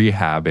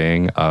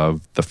rehabbing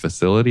of the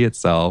facility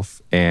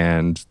itself,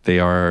 and they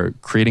are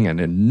creating an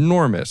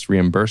enormous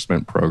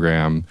reimbursement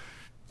program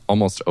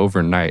almost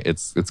overnight.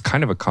 It's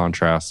kind of a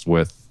contrast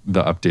with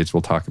the updates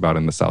we'll talk about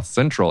in the South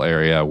Central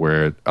area,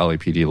 where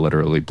LAPD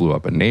literally blew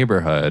up a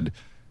neighborhood,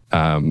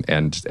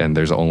 and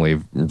there's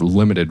only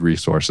limited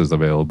resources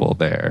available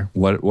there.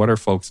 What are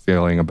folks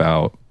feeling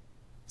about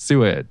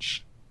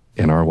sewage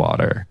in our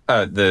water.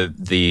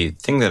 The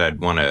thing that I'd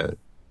want to,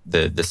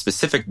 the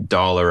specific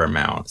dollar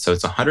amount, so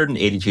it's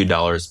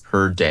 $182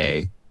 per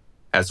day,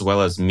 as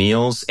well as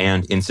meals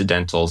and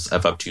incidentals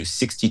of up to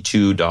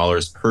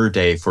 $62 per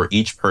day for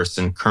each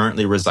person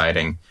currently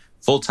residing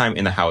full-time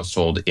in the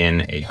household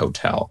in a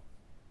hotel.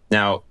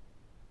 Now,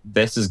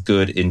 this is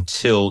good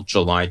until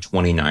July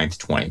 29th,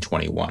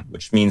 2021,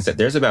 which means that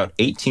there's about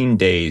 18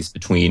 days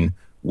between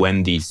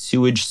when the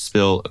sewage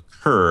spill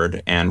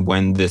occurred and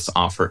when this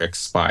offer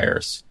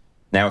expires.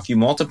 Now, if you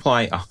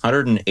multiply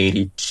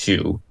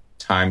 182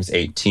 times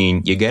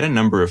 18, you get a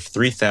number of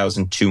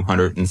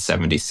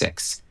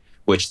 3,276,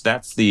 which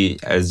that's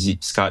as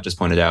Scott just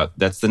pointed out,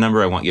 that's the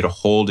number I want you to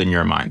hold in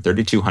your mind,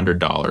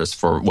 $3,200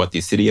 for what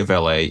the city of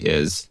LA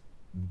is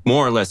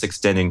more or less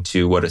extending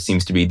to what it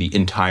seems to be the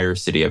entire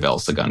city of El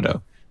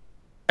Segundo.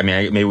 I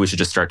mean, maybe we should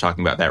just start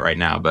talking about that right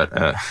now, but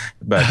I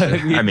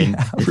mean,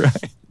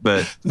 right.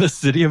 But the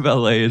city of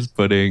LA is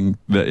putting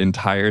the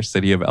entire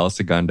city of El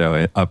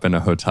Segundo up in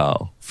a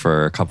hotel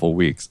for a couple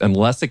weeks,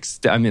 unless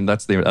I mean,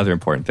 that's the other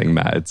important thing,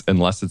 Matt. It's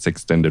unless it's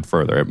extended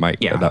further, it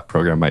might that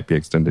program might be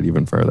extended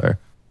even further.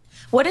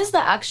 What is the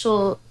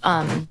actual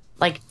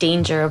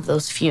danger of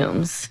those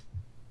fumes?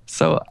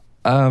 So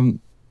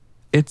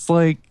it's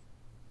like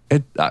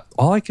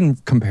all I can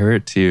compare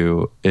it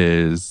to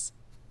is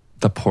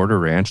the Porter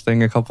Ranch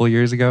thing a couple of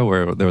years ago,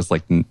 where there was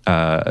like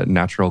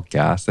natural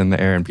gas in the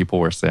air, and people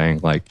were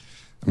saying like,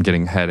 I'm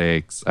getting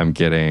headaches, I'm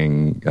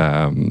getting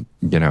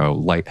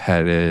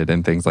lightheaded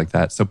and things like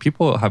that. So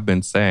people have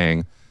been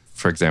saying,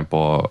 for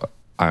example,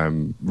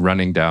 I'm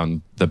running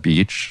down the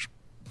beach,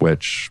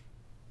 which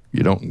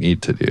you don't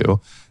need to do,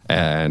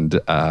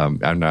 and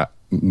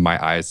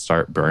my eyes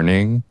start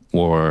burning,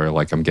 or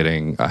like I'm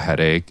getting a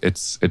headache.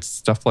 It's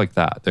stuff like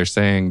that. They're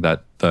saying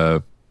that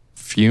the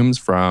fumes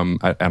from,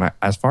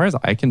 as far as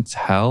I can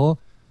tell,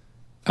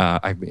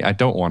 I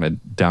don't want to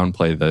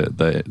downplay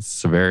the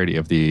severity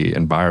of the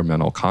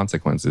environmental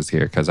consequences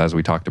here, because as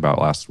we talked about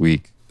last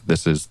week,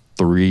 this is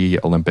 3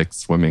 Olympic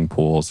swimming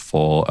pools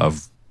full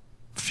of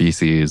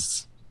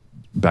feces,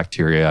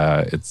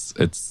 bacteria.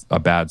 It's a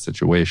bad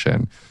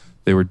situation.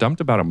 They were dumped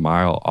about a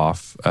mile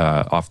off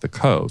the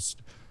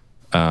coast,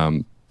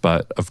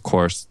 but of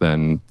course,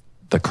 then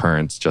the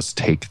currents just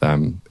take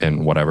them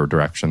in whatever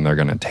direction they're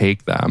going to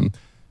take them.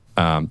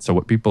 So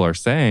what people are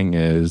saying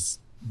is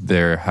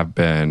they have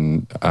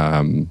been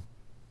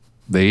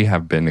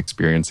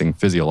experiencing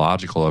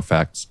physiological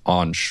effects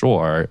on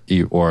shore,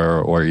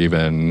 or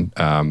even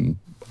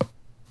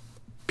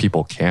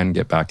people can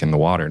get back in the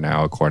water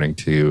now, according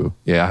to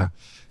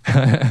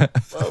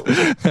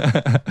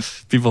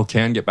people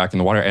can get back in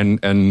the water,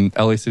 and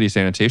LA City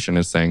Sanitation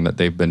is saying that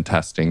they've been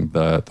testing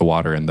the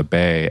water in the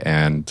bay,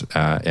 and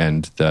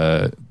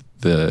the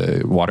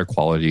water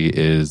quality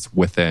is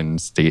within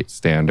state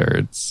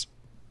standards.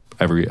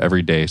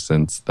 Every day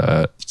since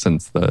the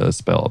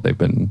spill, they've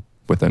been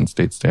within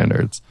state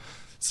standards.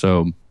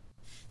 So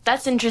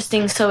that's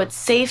interesting. So it's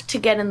safe to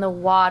get in the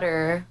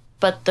water,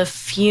 but the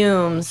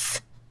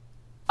fumes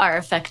are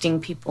affecting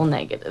people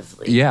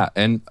negatively. Yeah,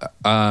 and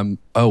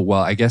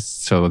I guess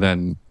so.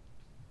 Then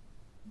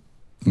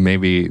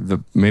maybe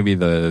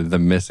the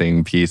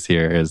missing piece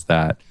here is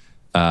that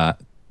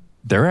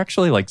there are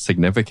actually like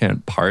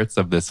significant parts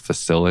of this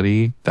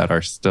facility that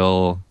are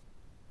still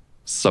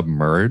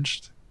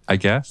submerged, I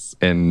guess,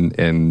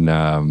 in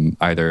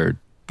either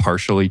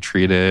partially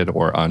treated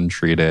or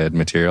untreated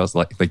materials.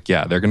 Like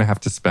they're going to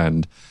have to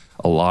spend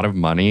a lot of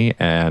money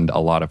and a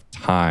lot of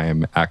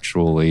time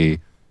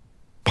actually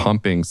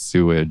pumping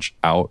sewage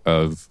out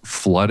of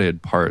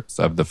flooded parts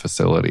of the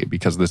facility,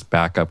 because this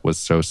backup was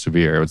so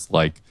severe. It was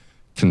like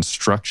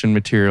construction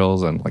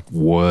materials and like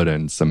wood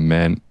and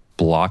cement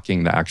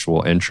blocking the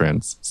actual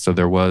entrance. So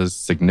there was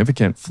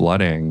significant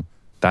flooding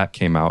that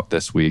came out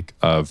this week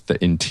of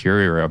the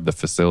interior of the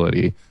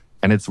facility.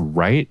 And it's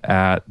right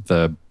at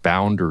the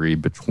boundary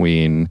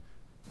between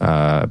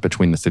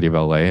the city of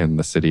LA and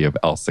the city of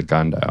El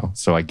Segundo.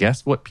 So I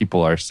guess what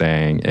people are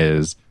saying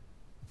is,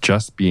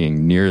 just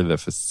being near the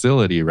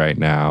facility right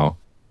now,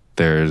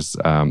 there's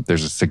a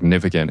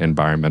significant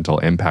environmental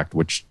impact,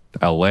 which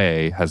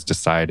LA has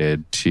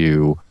decided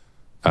to,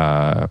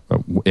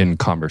 in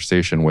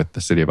conversation with the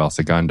city of El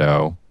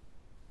Segundo,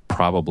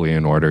 probably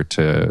in order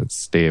to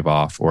stave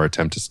off or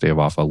attempt to stave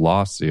off a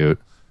lawsuit,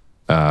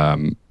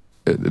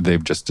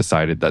 they've just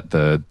decided that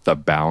the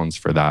bounds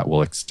for that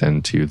will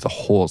extend to the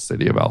whole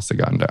city of El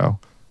Segundo.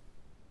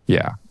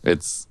 Yeah,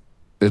 it's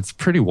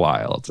pretty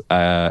wild.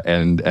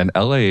 And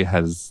LA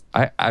has,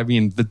 I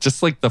mean,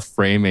 just like the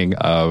framing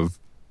of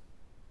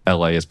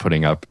LA is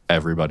putting up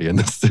everybody in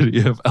the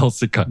city of El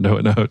Segundo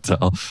in a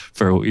hotel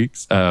for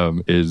weeks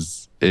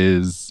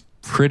is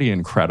pretty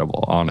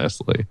incredible,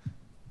 honestly.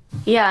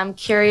 Yeah, I'm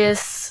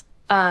curious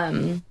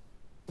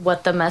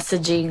what the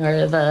messaging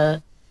or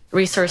the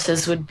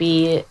resources would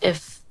be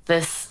if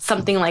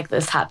something like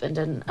this happened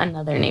in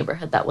another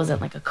neighborhood that wasn't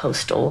like a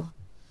coastal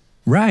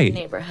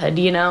neighborhood,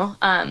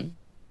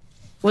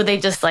 would they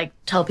just like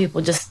tell people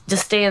just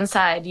stay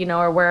inside,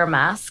 or wear a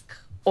mask?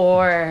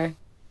 Or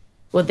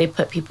would they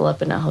put people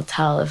up in a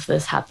hotel if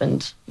this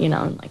happened, you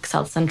know, in like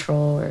South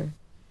Central or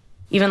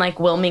even like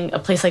a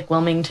place like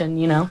Wilmington,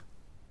 you know?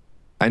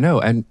 I know.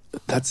 And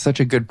that's such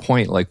a good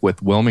point. Like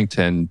with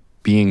Wilmington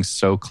being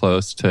so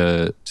close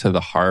to the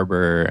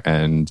harbor,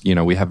 and, you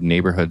know, we have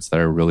neighborhoods that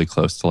are really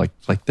close to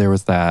like there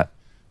was that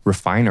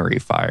refinery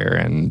fire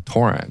in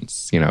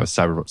Torrance, you know,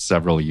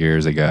 several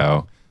years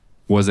ago.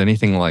 Was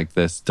anything like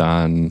this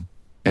done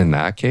in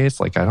that case?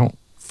 Like, I don't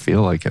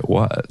feel like it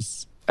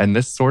was. And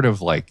this sort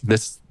of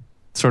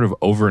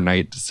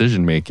overnight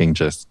decision making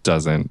just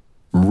doesn't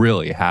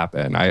really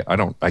happen.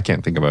 I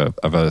can't think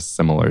of a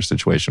similar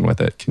situation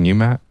with it. Can you,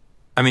 Matt?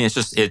 I mean, it's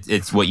just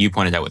it's what you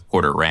pointed out with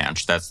Porter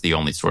Ranch. That's the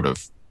only sort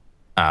of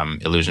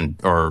illusion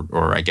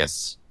or I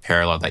guess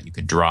parallel that you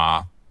could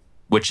draw,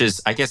 which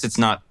is, I guess it's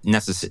not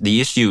necessary. The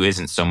issue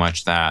isn't so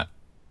much that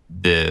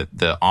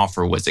the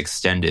offer was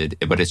extended,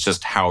 but it's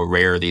just how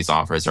rare these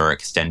offers are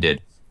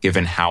extended,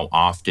 given how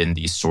often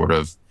these sort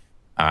of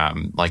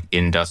like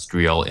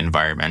industrial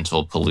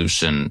environmental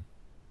pollution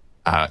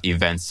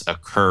events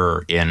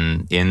occur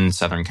in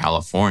Southern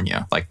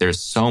California. Like there's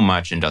so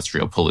much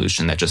industrial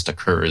pollution that just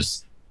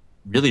occurs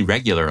really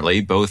regularly,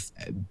 both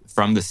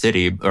from the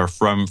city or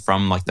from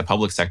like the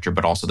public sector,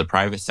 but also the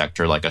private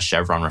sector. Like a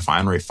Chevron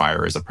refinery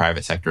fire is a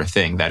private sector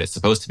thing that is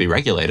supposed to be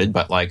regulated.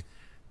 But like,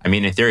 I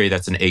mean, in theory,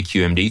 that's an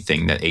AQMD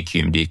thing that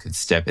AQMD could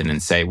step in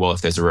and say, well,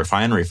 if there's a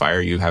refinery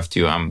fire, you have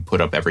to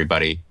put up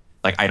everybody.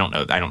 Like, I don't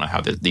know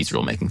how these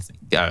rulemaking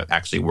things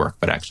actually work,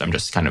 but actually I'm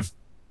just kind of,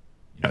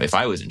 you know, if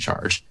I was in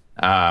charge.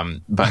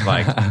 But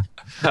like,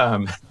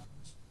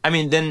 I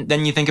mean,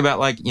 then you think about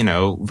like, you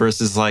know,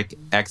 versus like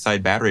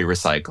Exide battery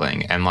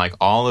recycling and like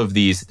all of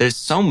these, there's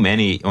so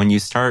many, when you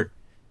start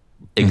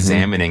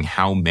examining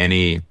how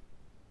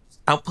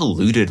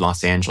polluted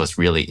Los Angeles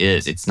really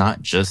is. It's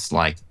not just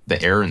like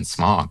the air and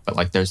smog, but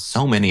like there's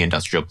so many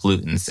industrial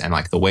pollutants and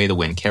like the way the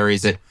wind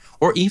carries it,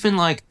 or even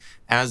like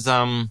as,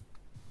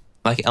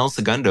 like El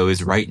Segundo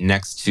is right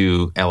next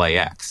to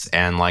LAX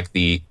and like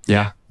the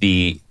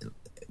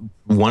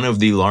one of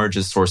the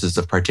largest sources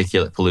of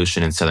particulate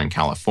pollution in Southern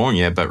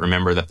California. But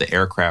remember that the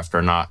aircraft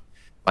are not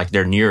like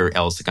they're near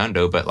El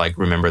Segundo, but like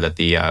remember that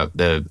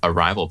the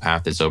arrival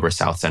path is over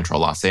South Central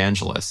Los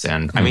Angeles.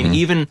 And I mean,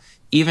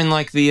 even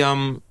like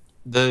the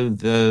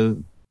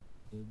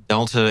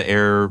Delta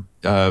Air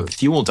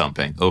fuel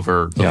dumping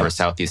over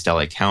Southeast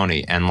LA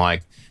County. And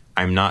like,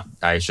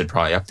 I should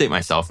probably update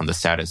myself on the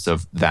status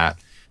of that,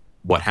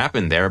 what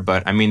happened there.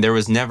 But I mean, there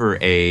was never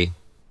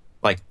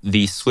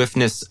the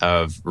swiftness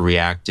of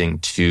reacting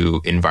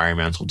to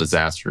environmental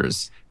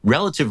disasters,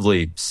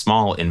 relatively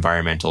small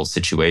environmental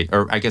situation,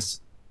 or I guess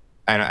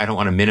I don't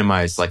want to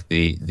minimize like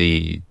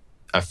the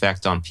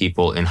effect on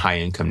people in high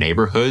income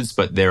neighborhoods,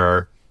 but there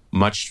are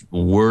much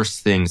worse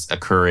things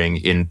occurring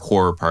in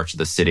poorer parts of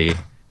the city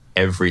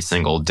every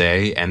single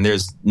day, and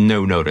there's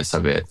no notice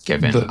of it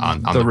given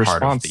on the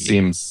part of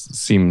the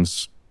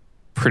seems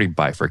pretty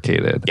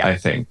bifurcated. Yeah. I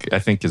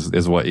think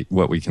is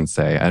what we can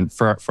say. And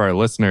for our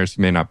listeners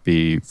who may not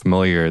be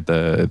familiar,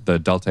 the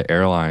Delta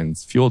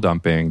Airlines fuel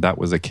dumping, that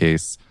was a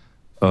case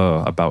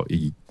about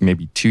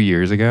maybe 2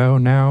 years ago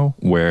now,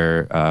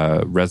 where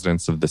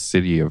residents of the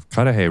city of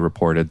Cudahy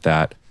reported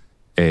that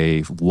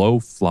a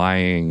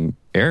low-flying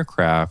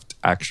aircraft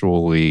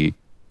actually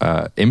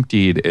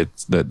emptied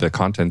the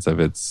contents of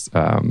its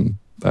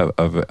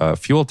of a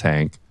fuel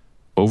tank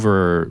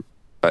over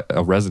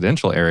a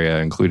residential area,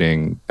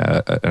 including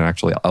an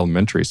actually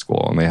elementary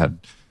school, and they had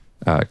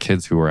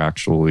kids who were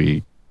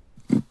actually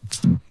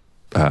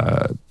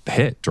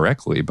hit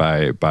directly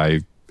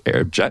by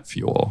jet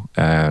fuel.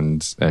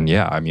 And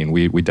yeah, I mean,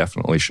 we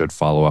definitely should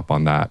follow up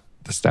on that,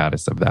 the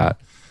status of that.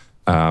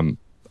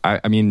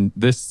 I mean,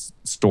 this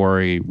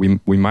story,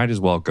 we might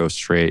as well go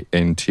straight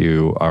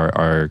into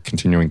our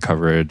continuing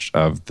coverage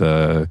of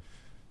the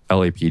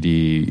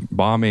LAPD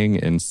bombing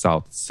in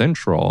South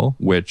Central,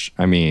 which,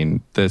 I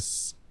mean,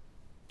 this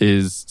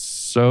is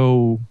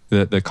so,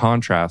 the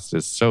contrast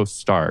is so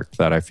stark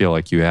that I feel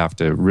like you have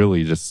to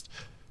really just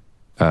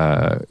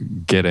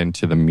get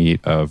into the meat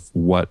of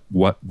what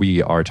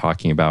we are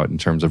talking about in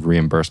terms of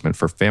reimbursement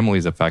for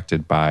families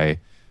affected by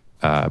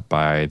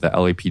the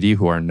LAPD,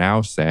 who are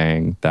now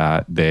saying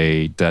that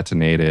they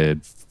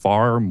detonated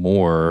far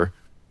more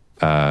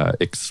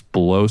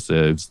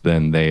explosives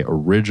than they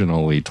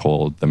originally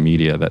told the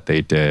media that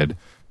they did.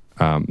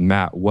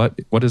 Matt, what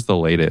is the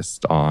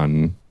latest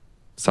on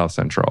South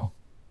Central?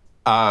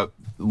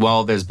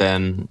 Well, there's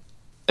been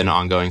an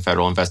ongoing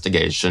federal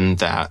investigation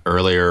that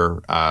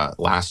earlier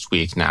last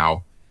week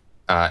now,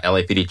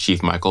 LAPD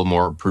Chief Michael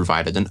Moore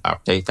provided an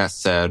update that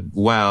said,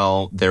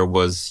 well, there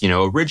was,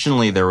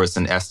 originally there was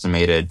an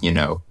estimated,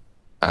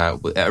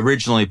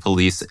 originally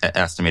police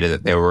estimated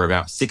that there were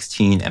about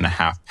 16 and a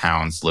half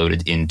pounds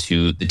loaded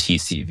into the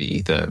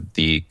TCV,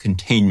 the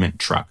containment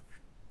truck.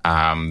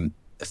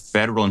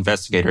 Federal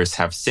investigators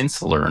have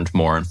since learned,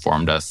 Moore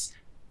informed us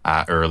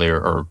earlier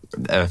or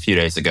a few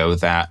days ago,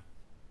 that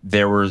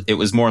it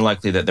was more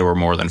likely that there were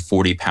more than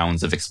 40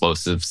 pounds of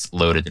explosives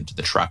loaded into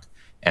the truck.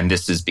 And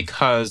this is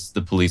because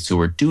the police who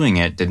were doing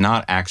it did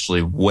not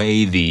actually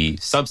weigh the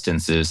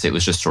substances. It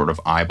was just sort of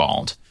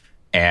eyeballed.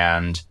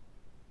 And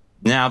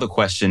now the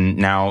question,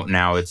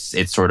 now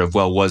it's sort of,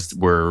 well, was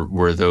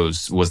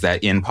that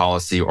in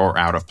policy or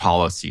out of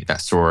policy?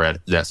 That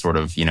sort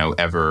of,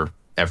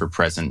 ever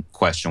present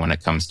question when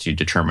it comes to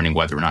determining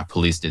whether or not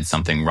police did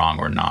something wrong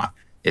or not.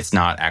 It's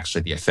not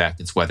actually the effect,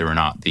 it's whether or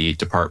not the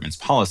department's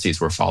policies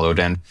were followed.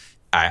 And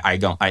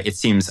it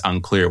seems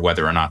unclear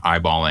whether or not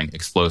eyeballing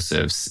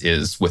explosives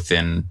is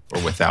within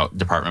or without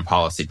department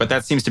policy. But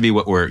that seems to be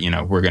what we're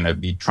going to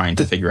be trying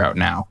to figure out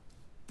now.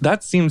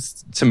 That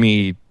seems to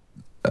me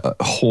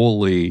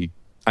wholly,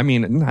 I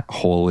mean, not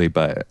wholly,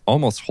 but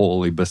almost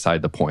wholly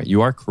beside the point.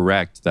 You are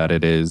correct that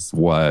it is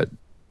what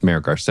Mayor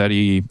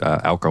Garcetti,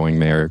 outgoing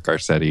Mayor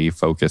Garcetti,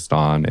 focused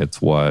on.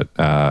 It's what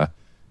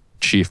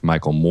Chief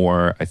Michael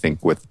Moore, I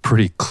think, with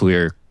pretty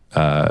clear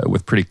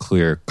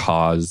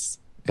cause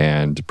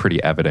and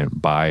pretty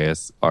evident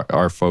bias,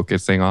 are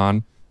focusing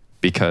on,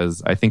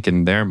 because I think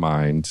in their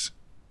mind,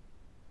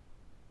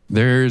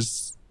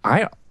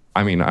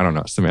 I mean, I don't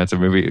know, Samantha,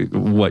 maybe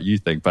what you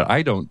think, but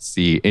I don't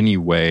see any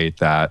way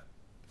that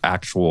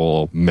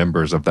actual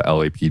members of the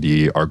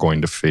LAPD are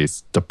going to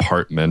face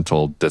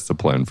departmental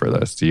discipline for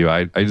this. Do you?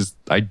 I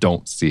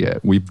don't see it.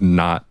 We've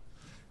not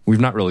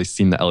really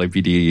seen the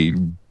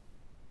LAPD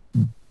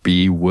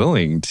be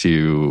willing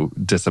to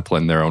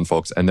discipline their own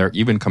folks. And they're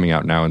even coming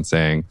out now and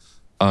saying,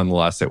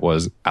 unless it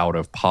was out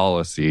of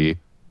policy,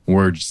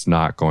 we're just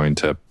not going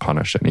to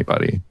punish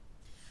anybody.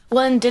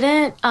 Well, and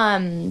didn't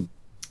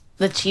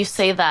the chief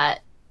say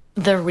that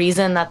the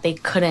reason that they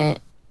couldn't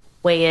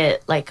weigh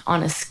it like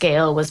on a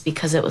scale was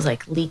because it was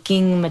like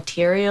leaking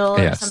material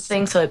or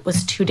something, so it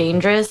was too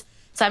dangerous?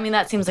 So I mean,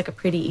 that seems like a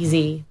pretty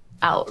easy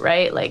out,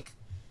 right? Like,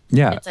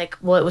 yeah, it's like,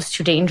 well, it was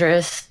too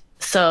dangerous,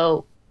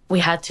 so we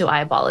had to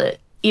eyeball it,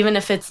 even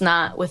if it's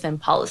not within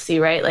policy,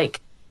 right?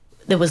 Like,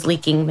 it was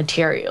leaking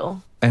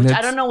material. And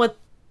I don't know what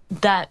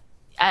that.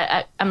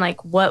 I'm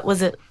like, what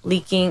was it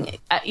leaking?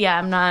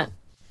 I'm not.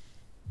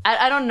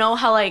 I don't know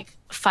how like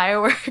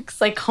fireworks,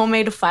 like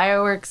homemade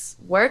fireworks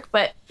work,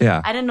 but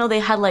I didn't know they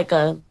had like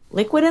a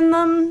liquid in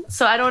them.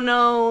 So I don't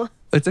know.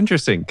 It's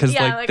interesting because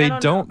they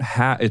don't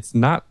have, it's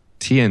not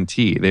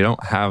TNT. They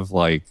don't have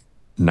like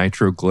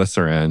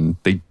nitroglycerin.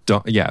 They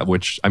don't,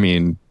 which I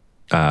mean,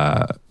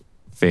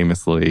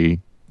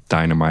 famously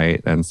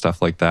dynamite and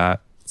stuff like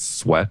that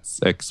sweats,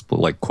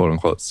 like quote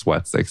unquote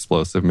sweats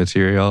explosive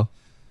material.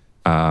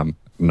 I'm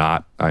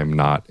not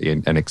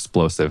an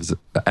explosives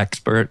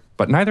expert,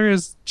 but neither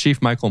is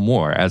Chief Michael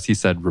Moore, as he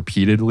said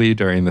repeatedly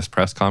during this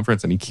press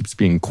conference, and he keeps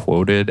being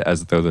quoted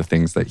as though the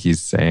things that he's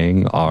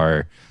saying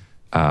are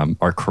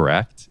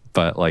correct.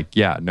 But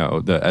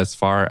as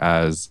far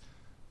as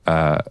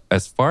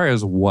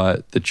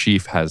what the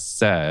chief has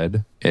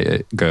said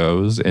it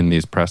goes in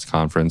these press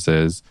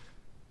conferences,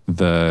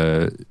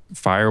 the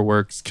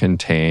fireworks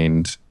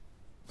contained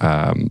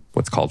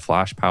what's called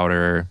flash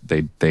powder.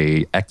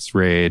 They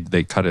X-rayed.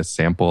 They cut a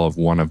sample of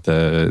one of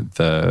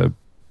the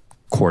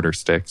quarter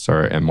sticks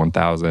or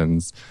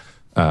M1000s,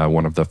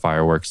 one of the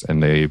fireworks,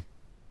 and they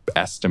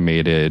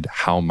estimated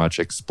how much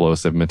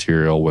explosive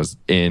material was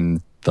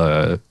in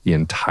the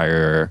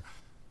entire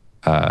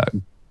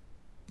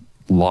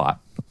lot.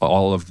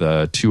 All of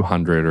the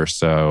 200 or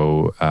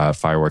so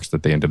fireworks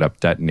that they ended up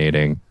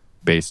detonating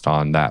based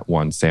on that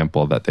one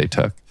sample that they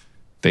took.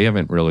 They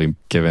haven't really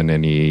given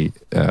any.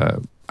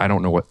 I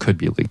don't know what could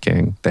be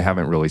leaking. They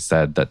haven't really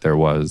said that there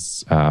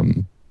was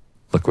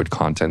liquid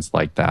contents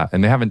like that,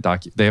 and they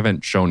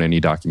haven't shown any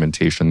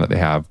documentation that they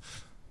have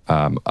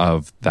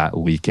of that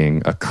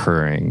leaking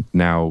occurring.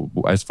 Now,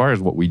 as far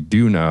as what we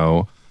do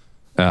know,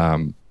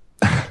 the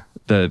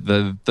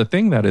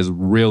thing that is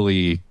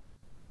really,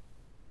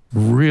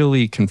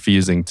 really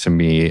confusing to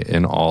me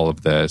in all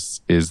of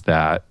this is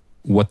that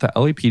what the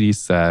LAPD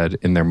said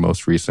in their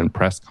most recent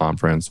press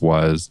conference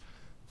was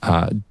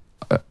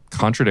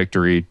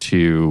contradictory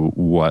to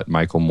what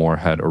Michael Moore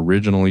had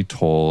originally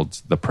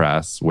told the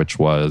press, which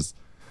was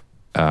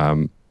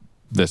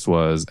this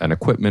was an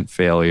equipment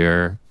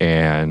failure,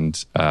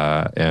 and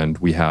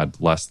we had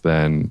less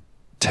than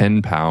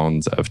 10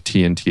 pounds of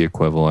TNT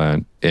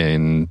equivalent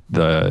in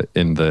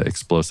the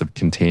explosive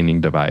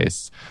containing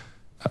device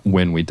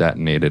when we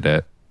detonated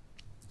it,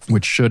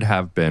 which should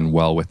have been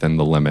well within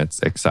the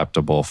limits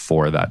acceptable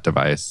for that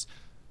device.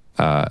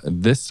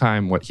 This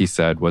time, what he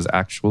said was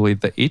actually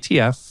the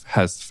ATF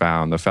has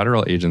found, the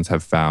federal agents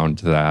have found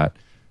that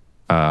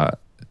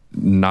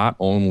not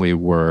only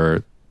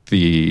were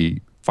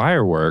the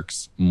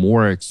fireworks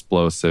more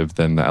explosive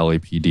than the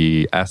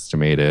LAPD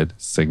estimated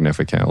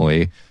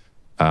significantly,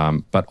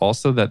 but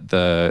also that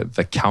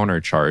the counter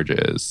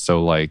charges.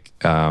 So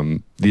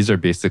these are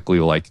basically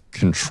like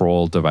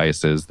control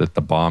devices that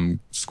the bomb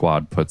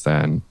squad puts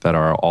in that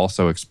are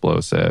also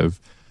explosive.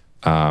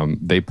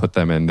 They put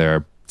them in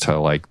there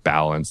to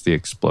balance the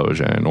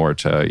explosion or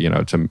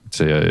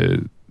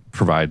to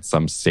provide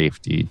some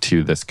safety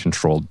to this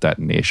controlled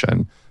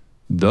detonation.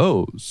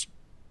 Those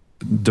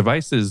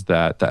devices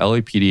that the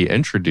LAPD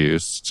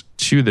introduced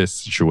to this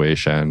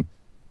situation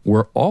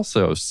were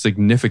also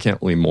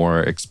significantly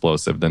more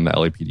explosive than the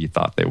LAPD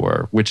thought they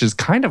were, which is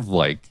kind of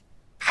like,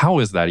 how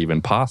is that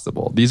even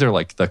possible? These are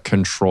like the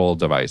control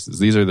devices.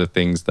 These are the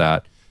things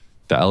that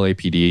the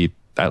LAPD,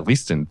 at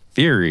least in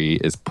theory,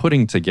 is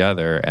putting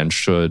together and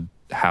should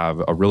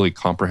have a really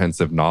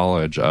comprehensive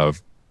knowledge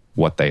of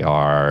what they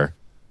are.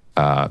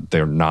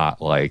 They're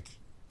not like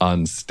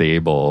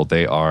unstable.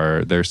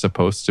 They're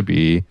supposed to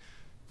be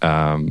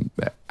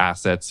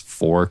assets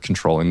for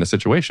controlling the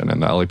situation,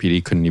 and the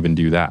LAPD couldn't even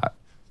do that.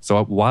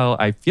 So while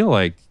I feel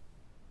like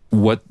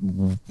what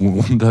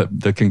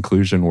the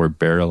conclusion we're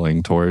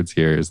barreling towards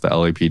here is the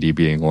LAPD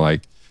being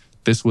like,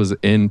 this was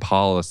in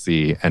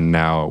policy and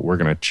now we're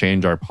going to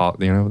change our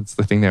policy. You know, it's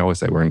the thing they always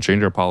say, we're going to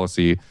change our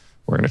policy,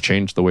 we're going to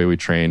change the way we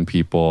train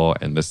people,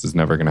 and this is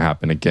never going to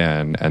happen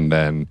again. And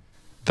then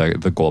the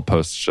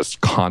goalposts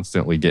just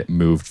constantly get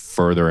moved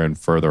further and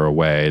further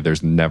away.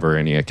 There's never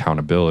any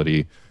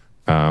accountability.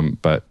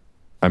 But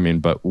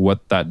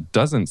what that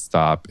doesn't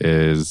stop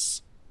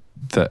is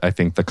I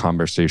think the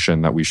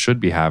conversation that we should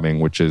be having,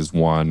 which is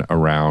one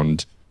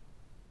around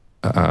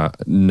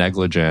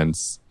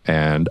negligence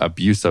and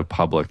abuse of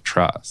public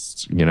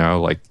trust, you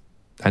know, like,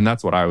 and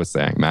that's what I was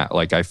saying, Matt.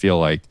 Like, I feel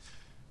like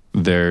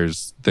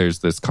there's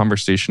this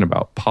conversation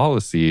about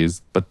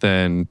policies, but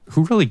then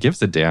who really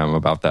gives a damn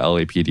about the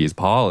LAPD's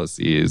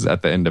policies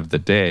at the end of the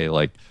day?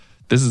 Like,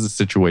 this is a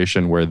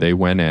situation where they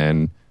went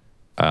in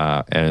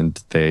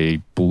and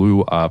they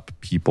blew up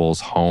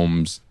people's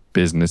homes,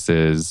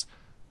 businesses.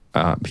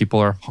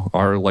 People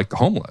are like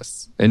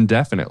homeless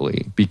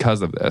indefinitely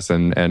because of this.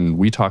 And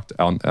we talked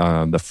on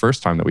the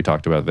first time that we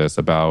talked about this,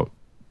 about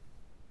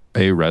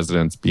Bay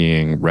residents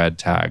being red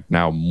tagged.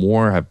 Now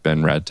more have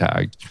been red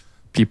tagged.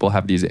 People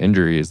have these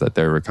injuries that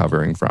they're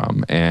recovering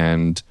from.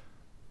 And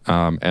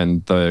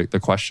the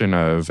question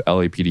of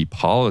LAPD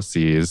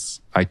policies,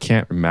 I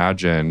can't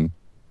imagine.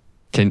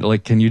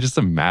 Can you just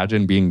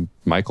imagine being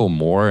Michael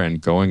Moore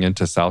and going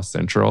into South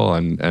Central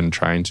and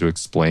trying to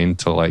explain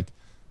to like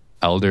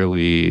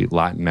elderly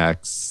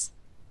Latinx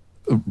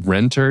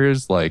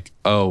renters, like,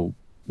 oh,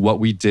 what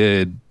we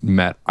did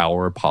met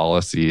our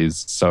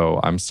policies, so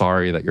I'm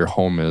sorry that your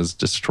home is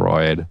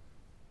destroyed,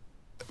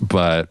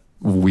 but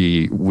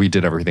we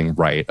did everything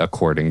right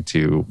according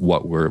to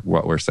what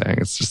we're saying.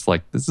 It's just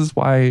like, this is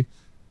why,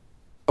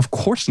 of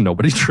course,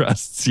 nobody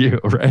trusts you,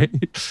 right?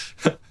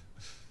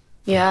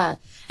 Yeah.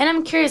 And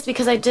I'm curious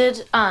because I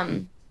did,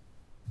 I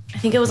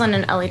think it was on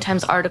an LA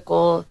Times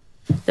article.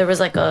 There was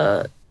like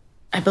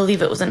I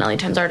believe it was an LA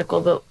Times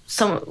article, but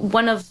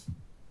one of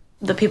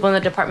the people in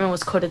the department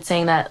was quoted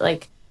saying that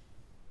like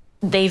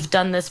they've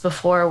done this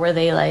before where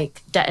they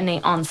like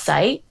detonate on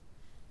site.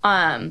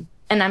 And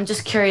I'm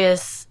just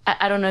curious,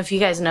 I don't know if you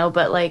guys know,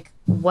 but like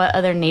what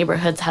other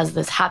neighborhoods has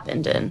this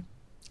happened in?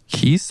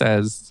 He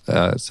says,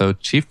 so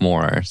Chief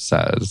Moore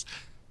says,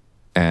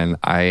 and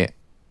I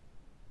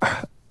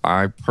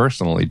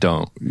personally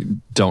don't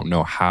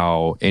know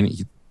how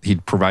he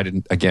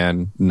provided,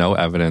 again, no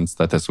evidence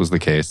that this was the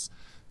case.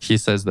 He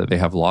says that they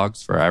have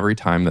logs for every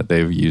time that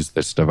they've used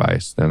this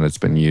device, and it's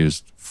been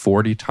used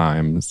 40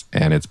 times,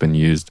 and it's been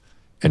used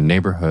in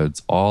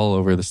neighborhoods all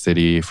over the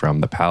city,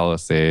 from the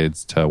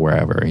Palisades to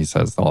wherever. He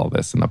says all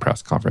this in the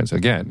press conference.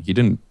 Again, he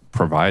didn't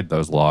provide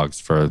those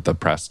logs for the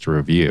press to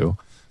review.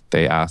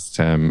 They asked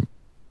him,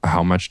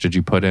 how much did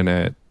you put in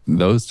it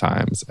those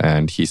times?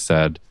 And he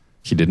said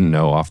he didn't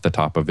know off the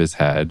top of his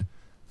head,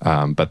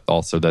 but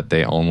also that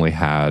they only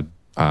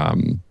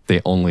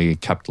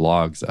kept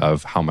logs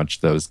of how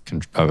much those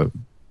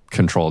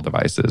control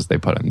devices they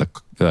put in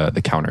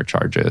the counter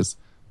charges.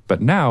 But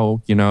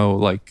now, you know,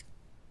 like,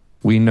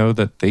 we know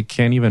that they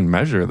can't even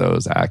measure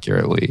those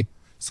accurately.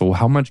 So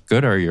how much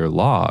good are your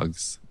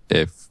logs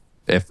if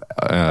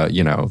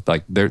you know,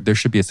 like, there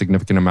should be a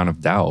significant amount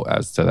of doubt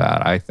as to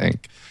that, I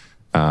think.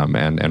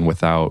 And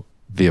without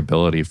the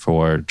ability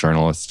for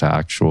journalists to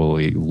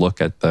actually look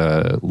at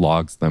the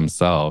logs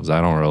themselves, I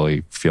don't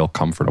really feel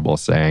comfortable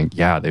saying,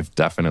 yeah, they've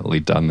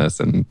definitely done this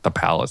in the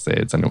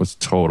Palisades, and it was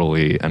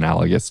totally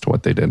analogous to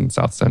what they did in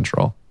South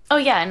Central. Oh,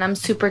 yeah, and I'm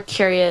super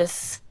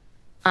curious.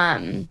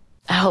 I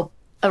hope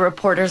a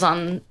reporter's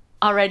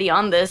already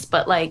on this,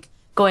 but like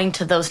going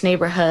to those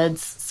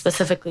neighborhoods,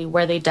 specifically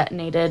where they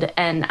detonated,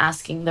 and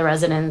asking the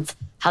residents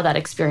how that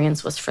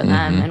experience was for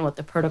them and what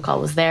the protocol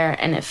was there,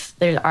 and if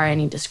there are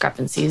any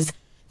discrepancies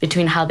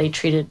between how they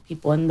treated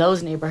people in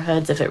those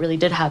neighborhoods, if it really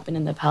did happen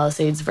in the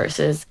Palisades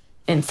versus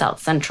in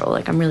South Central.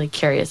 Like, I'm really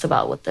curious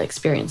about what the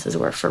experiences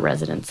were for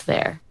residents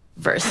there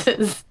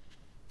versus,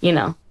 you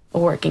know, a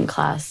working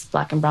class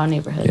Black and brown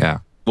neighborhood. Yeah.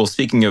 Well,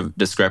 speaking of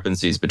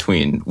discrepancies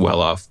between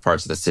well-off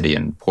parts of the city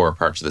and poor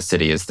parts of the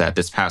city, is that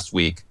this past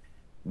week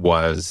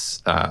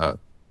was,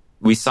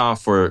 we saw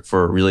for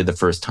really the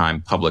first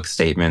time public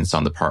statements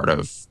on the part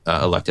of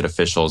elected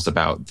officials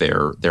about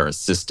their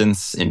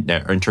assistance in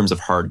terms of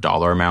hard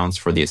dollar amounts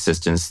for the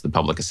assistance, the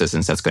public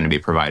assistance that's going to be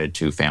provided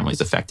to families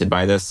affected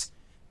by this.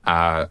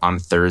 On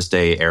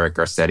Thursday, Eric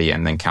Garcetti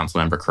and then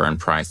Councilmember Curran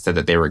Price said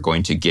that they were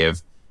going to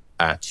give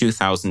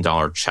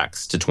 $2,000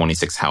 checks to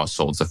 26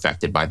 households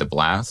affected by the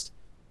blast.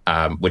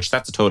 which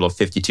that's a total of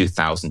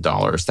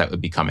 $52,000 that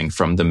would be coming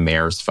from the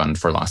Mayor's Fund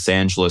for Los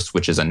Angeles,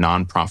 which is a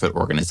nonprofit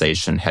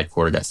organization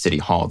headquartered at City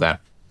Hall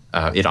that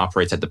it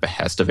operates at the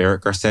behest of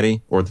Eric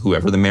Garcetti or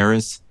whoever the mayor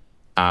is.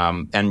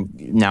 And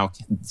now,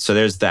 so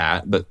there's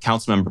that. But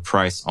Councilmember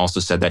Price also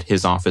said that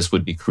his office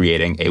would be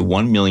creating a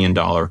 $1 million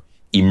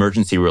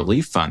emergency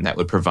relief fund that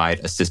would provide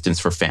assistance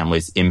for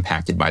families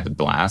impacted by the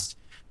blast,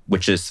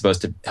 which is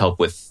supposed to help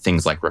with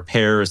things like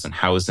repairs and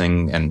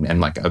housing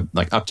and like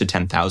up to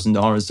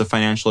 $10,000 of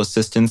financial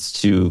assistance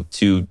to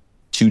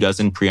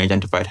 24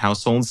 pre-identified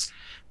households.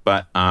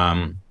 But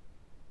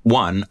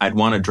one, I'd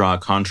want to draw a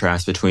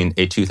contrast between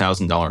a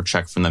 $2,000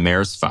 check from the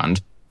mayor's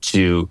fund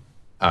to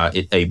like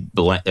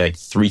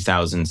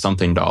 $3,000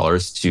 something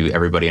to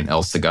everybody in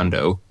El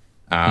Segundo.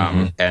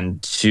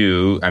 And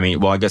two, I mean,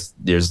 well, I guess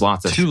there's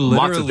lots of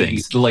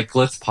things. Like,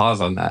 let's pause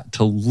on that.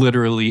 To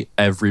literally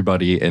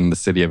everybody in the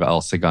city of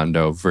El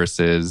Segundo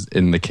versus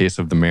in the case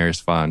of the mayor's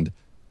fund,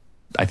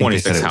 I think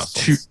 26 they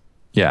households.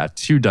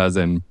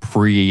 24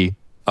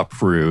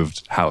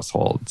 pre-approved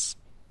households.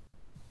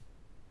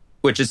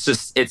 Which is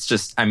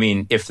just, I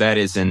mean, if that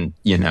isn't,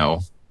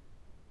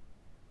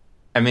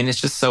 I mean, it's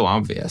just so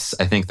obvious.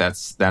 I think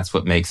that's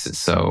what makes it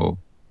so,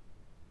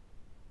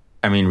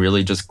 I mean,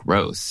 really just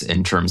gross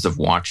in terms of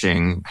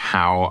watching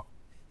how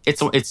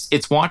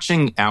it's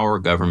watching our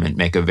government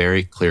make a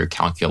very clear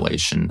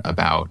calculation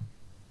about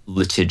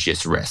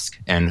litigious risk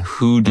and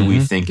who do we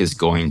think is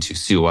going to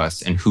sue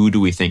us and who do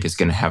we think is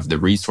going to have the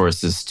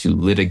resources to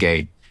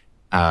litigate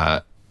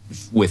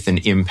with an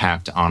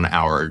impact on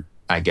our,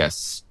 I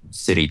guess,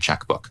 city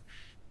checkbook.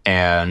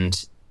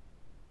 And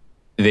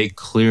they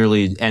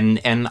clearly, and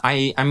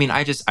I mean,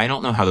 I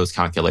don't know how those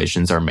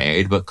calculations are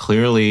made, but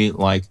clearly,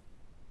 like,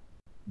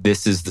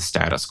 this is the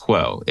status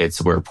quo.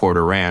 It's where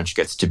Porter Ranch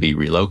gets to be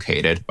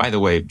relocated. By the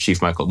way,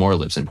 Chief Michael Moore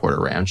lives in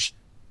Porter Ranch.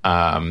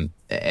 And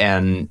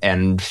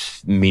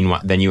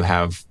meanwhile, then you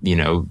have,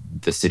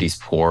 the city's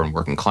poor and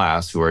working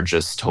class who are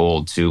just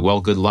told to,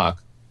 well, good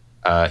luck.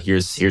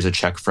 Here's a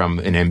check from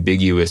an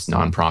ambiguous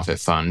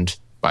nonprofit fund,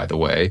 by the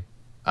way.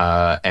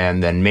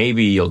 And then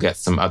maybe you'll get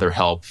some other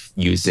help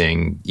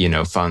using,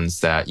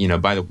 funds that,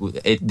 by the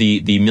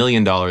 $1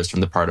 million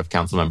from the part of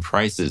Councilman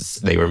Price's,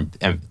 they were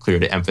clear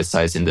to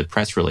emphasize in the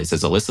press release,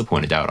 as Alyssa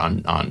pointed out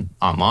on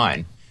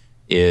online,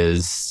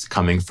 is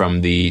coming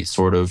from the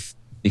sort of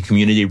the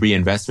Community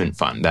Reinvestment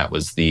Fund. That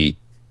was the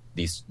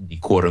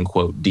quote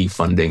unquote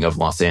defunding of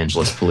Los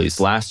Angeles police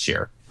last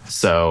year.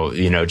 So,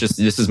 just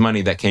this is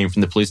money that came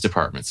from the police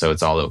department. So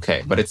it's all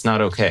okay, but it's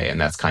not okay. And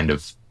that's kind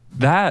of,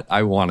 that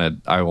I want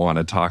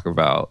to talk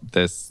about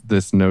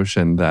this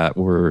notion that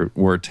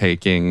we're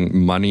taking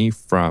money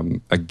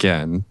from,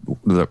 again,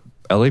 the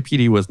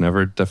LAPD was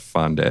never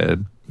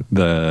defunded.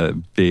 The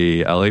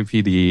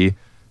LAPD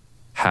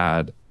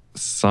had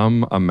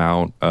some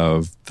amount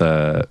of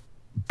the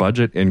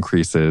budget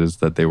increases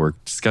that they were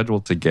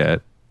scheduled to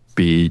get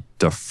be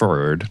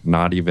deferred,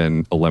 not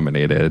even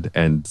eliminated,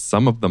 and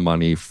some of the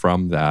money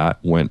from that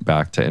went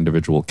back to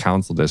individual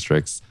council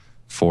districts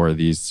for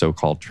these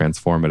so-called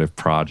transformative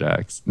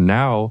projects.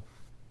 Now,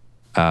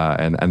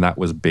 and that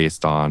was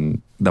based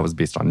on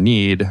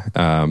need.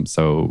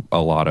 So a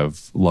lot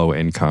of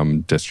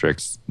low-income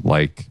districts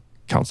like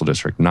Council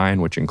District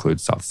 9, which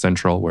includes South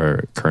Central,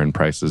 where Curran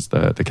Price is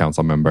the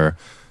council member,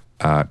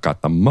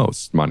 got the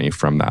most money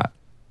from that.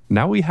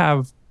 Now we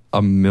have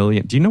 $1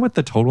 million. Do you know what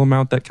the total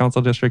amount that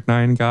Council District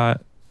 9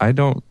 got? I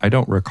don't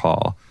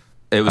recall.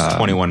 It was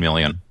 21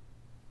 million.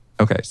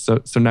 Okay,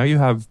 so now you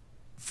have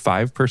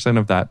 5%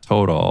 of that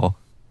total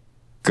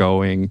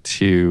going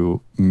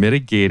to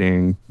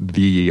mitigating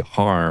the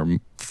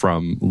harm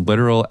from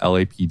literal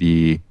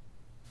LAPD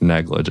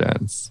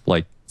negligence.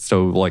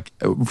 So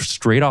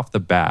straight off the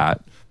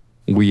bat,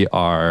 we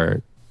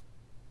are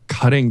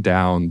cutting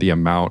down the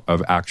amount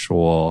of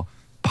actual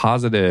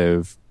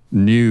positive,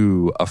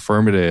 new,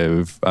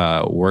 affirmative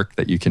work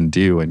that you can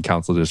do in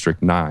Council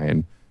District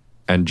 9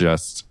 and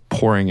just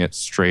pouring it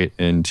straight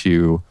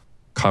into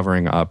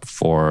covering up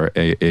for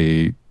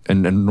an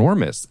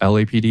enormous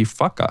LAPD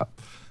fuck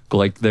up.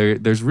 Like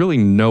there's really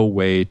no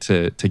way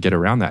to get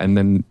around that. And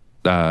then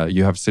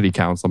you have City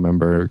Council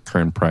member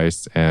Curran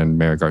Price and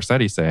Mayor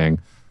Garcetti saying,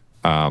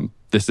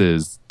 this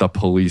is the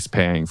police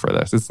paying for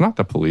this. It's not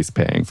the police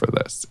paying for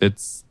this.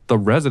 It's the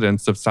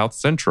residents of South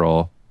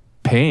Central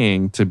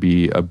paying to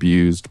be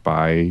abused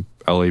by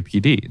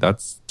LAPD.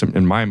 That's,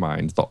 in my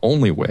mind, the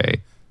only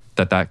way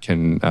that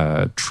can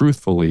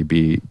truthfully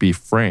be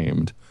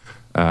framed.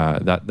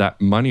 That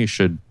money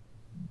should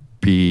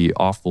be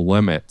off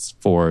limits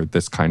for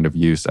this kind of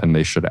use, and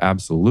they should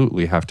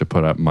absolutely have to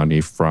put up money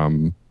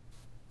from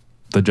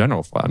the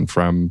general fund,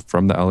 from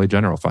the LA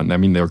General Fund. I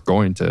mean, they're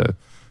going to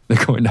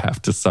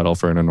have to settle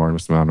for an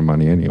enormous amount of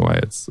money anyway.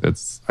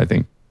 It's I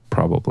think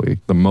probably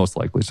the most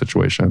likely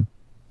situation.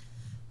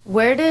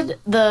 For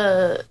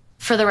the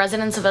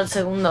residents of El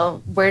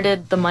Segundo, where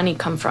did the money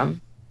come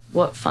from?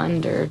 What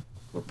fund or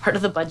what part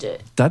of the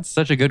budget? That's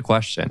such a good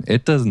question.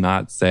 It does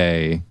not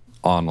say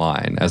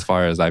online, as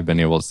far as I've been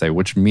able to say,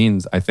 which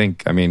means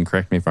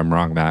correct me if I'm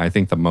wrong, Matt, I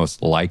think the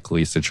most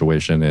likely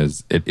situation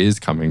is it is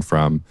coming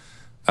from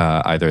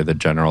either the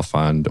general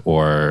fund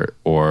or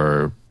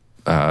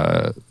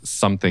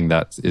something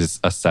that is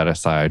a set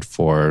aside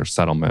for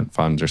settlement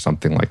funds or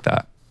something like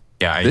that.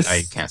 Yeah,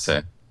 I can't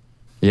say.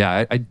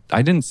 Yeah,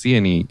 I didn't see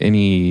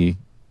any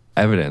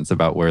evidence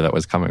about where that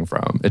was coming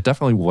from. It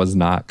definitely was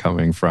not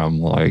coming from,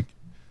 like,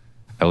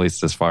 at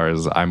least as far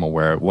as I'm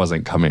aware, it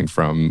wasn't coming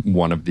from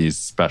one of these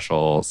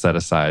special set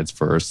asides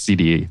for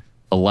CD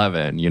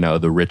 11. You know,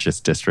 the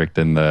richest district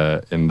in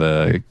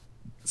the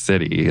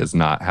city is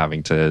not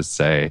having to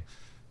say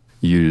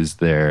use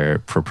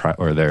their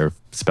their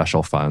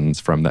special funds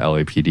from the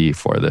LAPD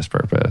for this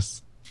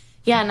purpose.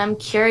 Yeah, and I'm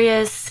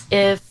curious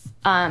if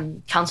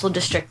Council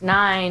District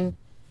 9,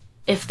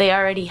 if they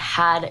already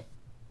had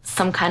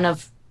some kind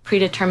of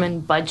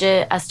predetermined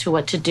budget as to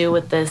what to do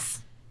with this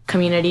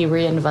community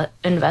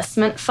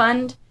reinvestment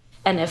fund,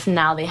 and if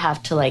now they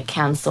have to like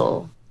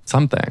cancel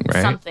something,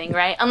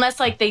 right? Unless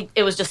like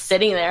it was just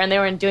sitting there and they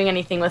weren't doing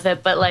anything with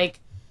it, but like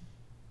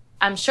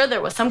I'm sure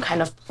there was some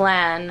kind of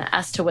plan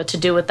as to what to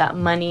do with that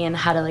money and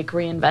how to like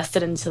reinvest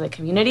it into the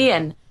community,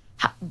 and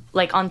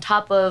like on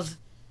top of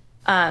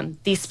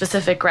these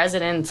specific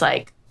residents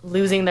like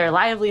losing their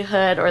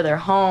livelihood or their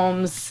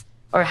homes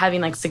or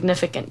having like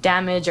significant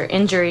damage or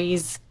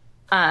injuries,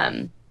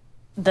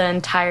 the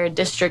entire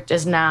district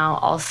is now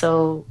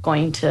also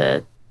going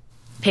to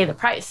pay the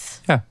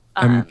price. Yeah.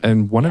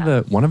 And one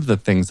of the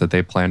things that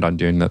they planned on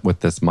doing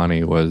with this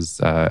money was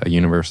a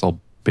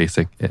universal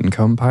basic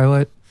income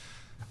pilot.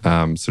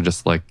 So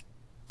just like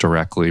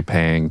directly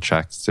paying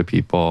checks to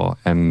people.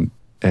 And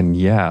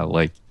yeah,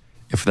 like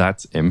if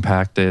that's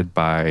impacted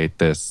by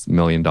this $1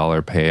 million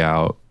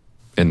payout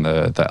in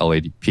the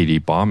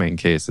LAPD bombing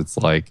case, it's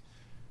like,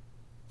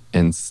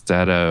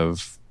 instead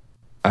of,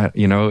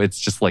 it's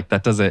just like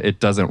it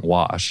doesn't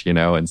wash,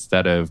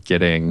 instead of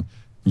getting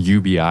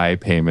UBI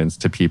payments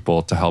to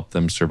people to help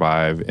them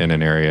survive in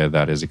an area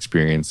that is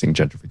experiencing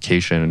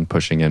gentrification,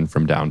 pushing in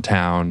from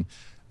downtown,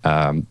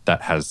 that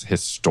has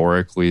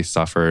historically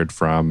suffered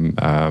from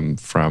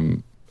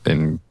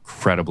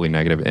incredibly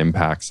negative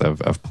impacts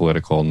of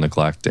political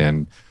neglect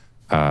and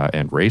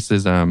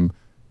racism.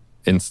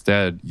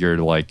 Instead, you're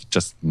like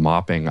just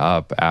mopping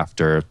up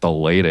after the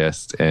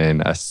latest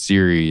in a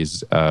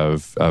series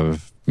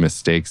of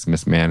mistakes,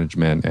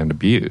 mismanagement, and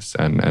abuse,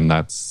 and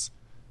that's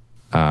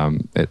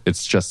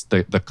it's just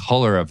the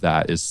color of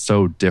that is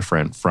so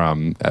different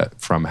from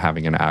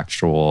having an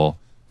actual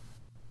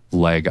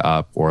leg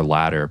up or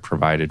ladder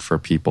provided for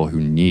people who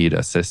need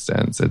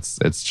assistance.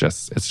 It's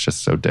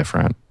just so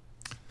different.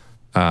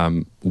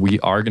 We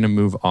are going to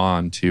move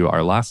on to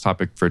our last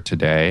topic for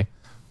today.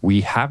 We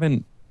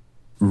haven't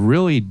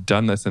really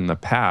done this in the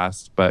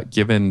past, but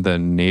given the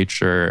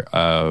nature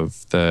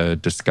of the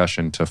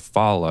discussion to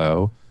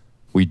follow,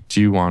 we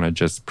do want to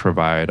just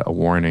provide a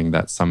warning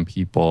that some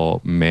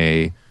people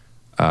may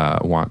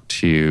want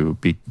to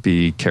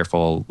be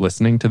careful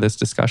listening to this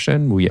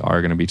discussion. We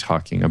are going to be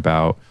talking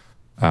about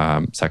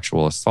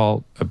sexual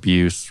assault,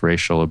 abuse,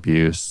 racial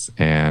abuse,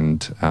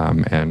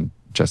 and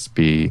just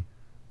be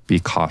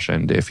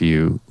cautioned if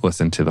you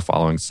listen to the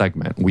following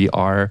segment. We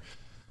are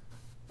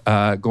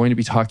going to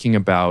be talking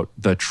about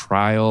the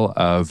trial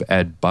of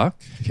Ed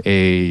Buck,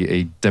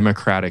 a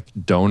Democratic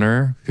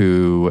donor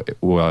who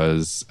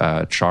was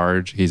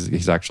charged.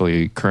 He's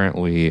actually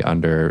currently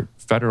under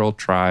federal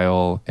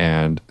trial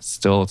and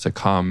still to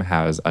come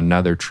has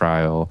another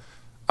trial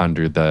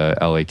under the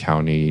LA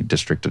County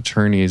District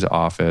Attorney's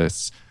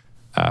Office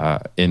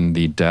in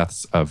the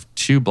deaths of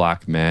 2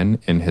 Black men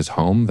in his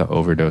home, the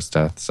overdose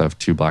deaths of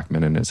 2 Black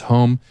men in his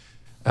home.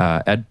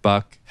 Ed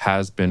Buck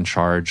has been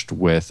charged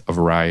with a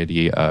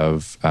variety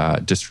of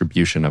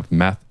distribution of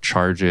meth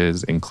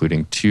charges,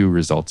 including 2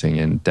 resulting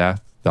in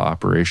death, the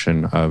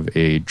operation of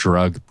a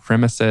drug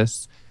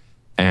premises,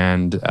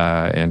 and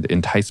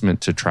enticement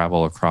to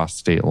travel across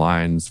state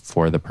lines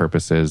for the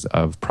purposes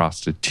of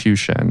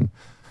prostitution.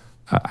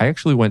 I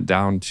actually went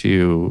down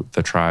to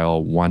the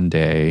trial one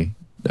day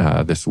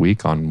this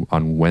week on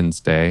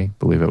Wednesday. I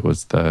believe it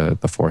was the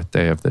 4th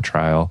day of the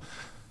trial.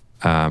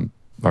 The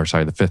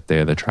 5th day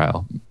of the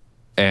trial.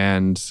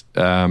 And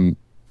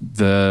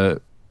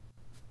the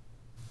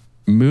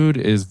mood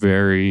is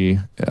very,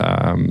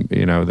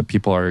 the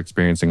people are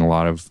experiencing a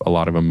lot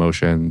of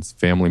emotions.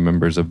 Family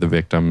members of the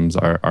victims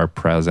are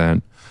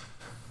present.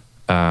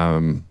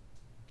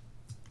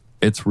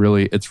 It's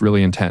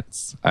really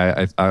intense.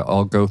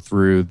 I'll go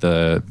through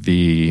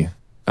the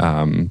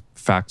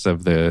facts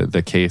of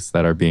the case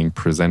that are being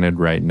presented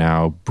right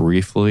now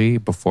briefly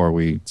before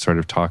we sort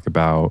of talk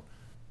about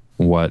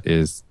what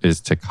is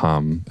to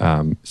come.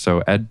 So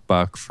Ed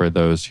Buck, for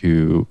those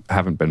who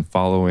haven't been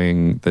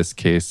following this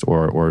case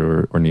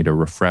or need a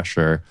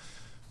refresher,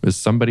 was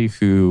somebody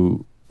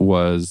who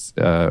was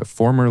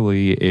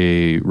formerly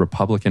a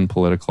Republican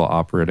political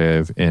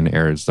operative in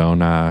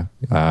Arizona.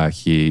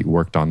 He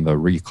worked on the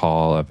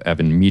recall of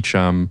Evan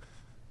Meacham,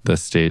 the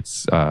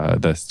state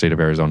of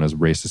Arizona's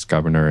racist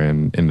governor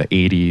in the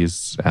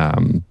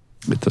 80s.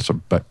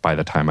 but by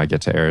the time I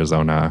get to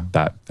Arizona,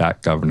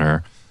 that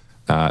governor.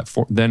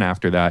 Then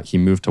after that, he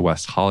moved to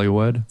West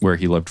Hollywood, where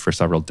he lived for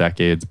several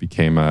decades,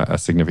 became a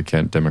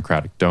significant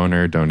Democratic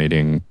donor,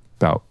 donating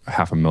about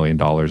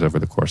 $500,000 over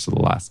the course of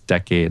the last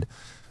decade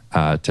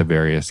to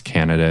various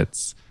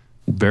candidates.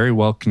 Very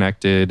well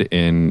connected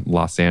in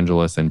Los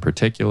Angeles in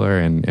particular,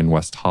 and in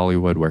West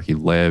Hollywood, where he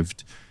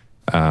lived.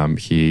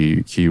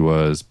 He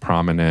was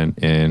prominent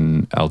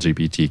in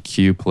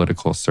LGBTQ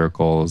political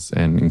circles,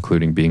 and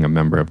including being a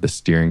member of the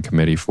steering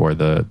committee for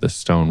the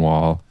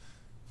Stonewall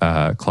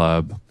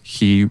Club.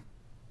 He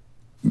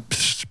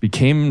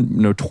became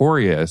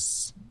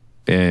notorious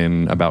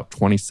in about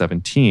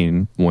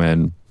 2017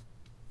 when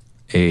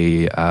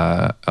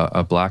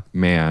a black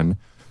man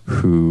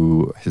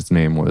who his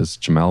name was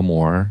Jamel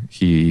Moore,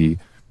 he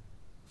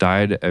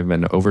died of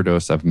an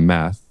overdose of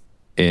meth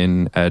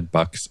in Ed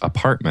Buck's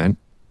apartment.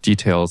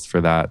 Details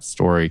for that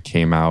story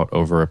came out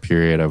over a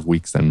period of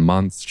weeks and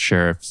months.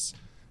 Sheriff's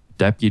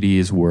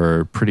deputies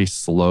were pretty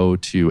slow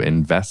to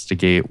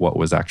investigate what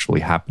was actually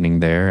happening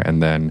there.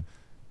 And then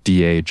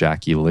DA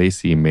Jackie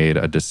Lacey made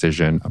a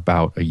decision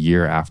about a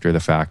year after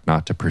the fact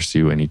not to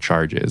pursue any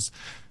charges.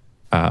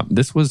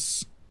 This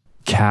was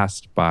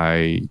cast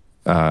by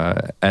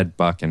Ed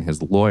Buck and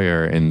his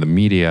lawyer in the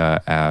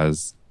media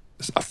as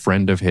a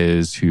friend of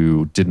his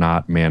who did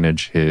not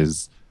manage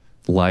his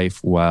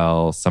life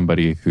well,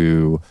 somebody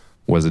who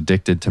was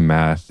addicted to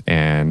meth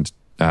and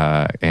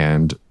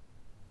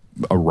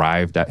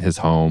arrived at his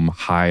home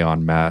high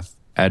on meth.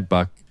 Ed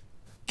Buck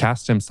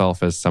cast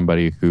himself as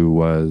somebody who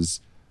was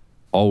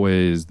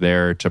always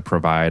there to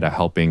provide a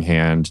helping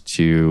hand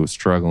to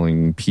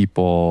struggling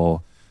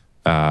people.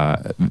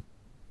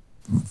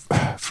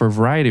 For a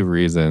variety of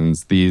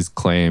reasons, these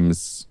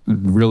claims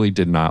really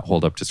did not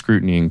hold up to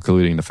scrutiny,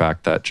 including the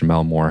fact that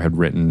Jamel Moore had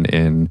written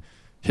in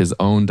his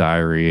own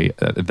diary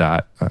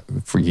that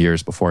for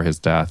years before his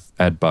death,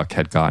 Ed Buck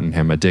had gotten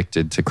him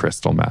addicted to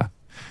crystal meth.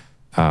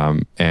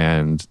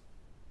 And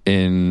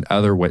in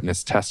other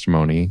witness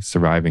testimony,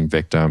 surviving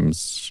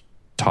victims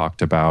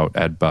talked about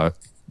Ed Buck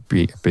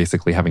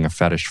basically having a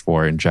fetish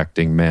for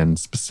injecting men,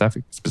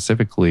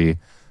 specifically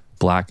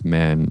black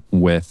men,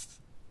 with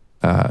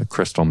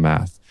crystal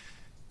meth.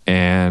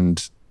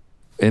 And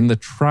in the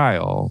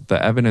trial,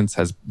 the evidence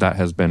that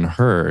has been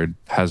heard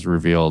has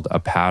revealed a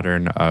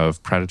pattern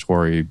of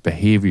predatory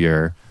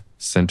behavior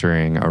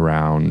centering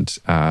around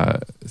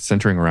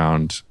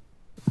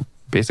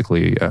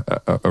basically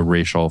a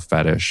racial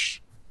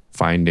fetish,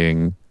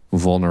 finding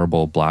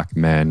vulnerable black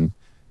men,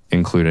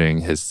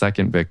 including his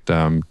second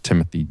victim,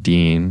 Timothy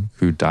Dean,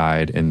 who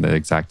died in the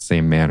exact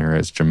same manner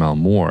as Jamel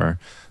Moore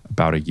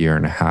about a year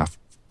and a half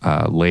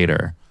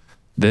later.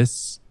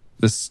 This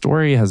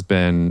story has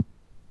been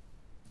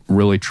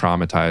really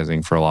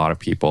traumatizing for a lot of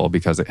people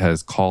because it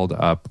has called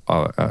up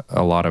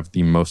a lot of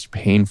the most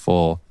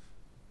painful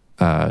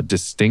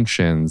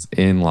distinctions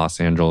in Los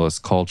Angeles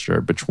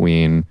culture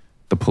between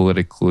the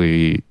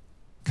politically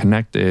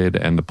connected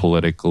and the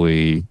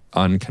politically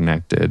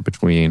unconnected,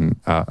 between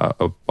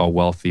a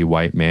wealthy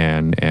white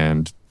man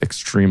and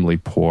extremely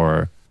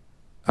poor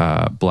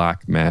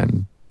black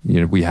men.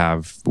 You know, we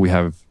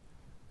have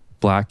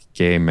black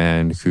gay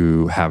men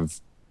who have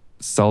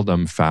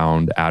seldom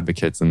found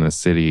advocates in the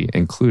city,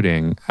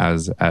 including,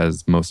 as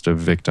most of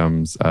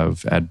victims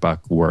of Ed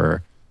Buck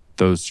were,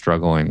 those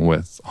struggling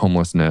with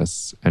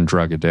homelessness and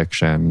drug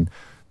addiction,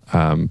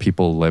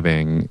 people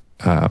living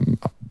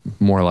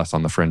more or less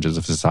on the fringes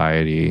of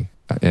society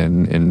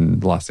in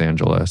Los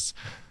Angeles.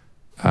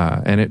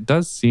 And it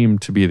does seem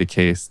to be the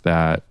case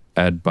that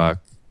Ed Buck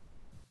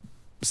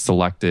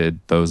selected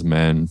those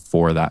men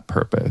for that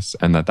purpose,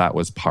 and that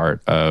was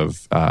part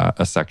of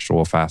a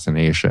sexual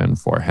fascination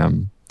for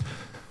him.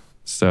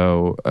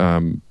 So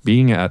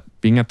being at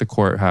the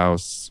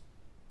courthouse,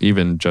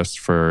 even just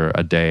for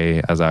a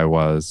day, as I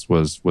was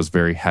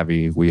very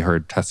heavy. We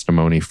heard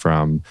testimony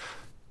from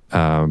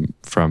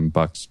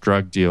Buck's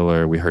drug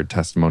dealer. We heard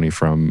testimony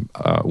from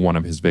one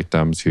of his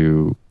victims,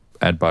 who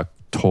Ed Buck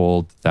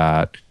told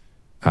that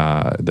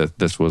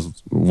this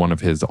was one of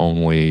his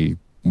only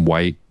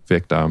white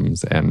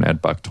victims, and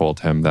Ed Buck told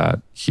him that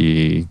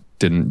he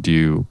didn't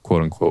do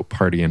quote unquote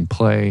party and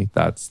play.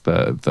 That's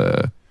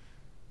the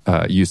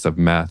use of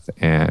meth,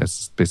 and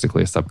it's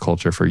basically a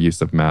subculture for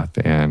use of meth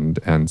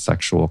and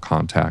sexual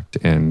contact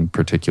in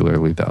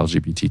particularly the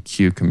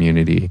LGBTQ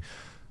community.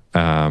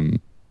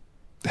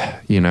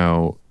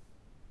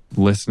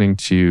 Listening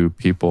to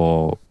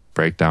people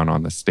break down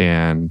on the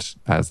stand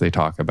as they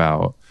talk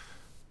about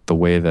the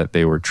way that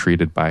they were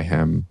treated by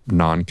him,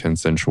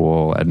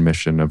 non-consensual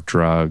admission of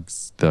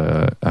drugs.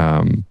 The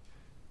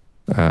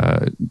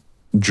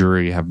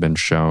jury have been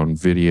shown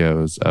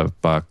videos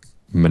of Buck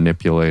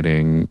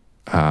manipulating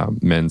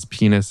men's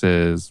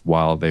penises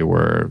while they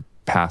were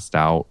passed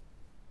out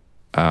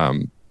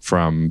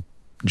from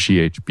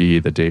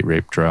GHB, the date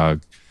rape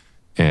drug,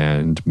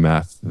 and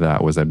meth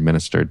that was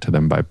administered to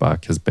them by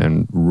Buck has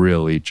been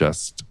really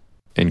just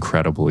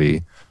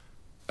incredibly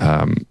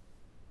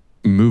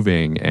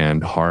moving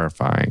and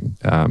horrifying.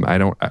 I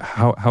don't.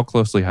 How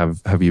closely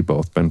have you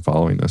both been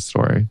following this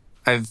story?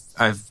 I've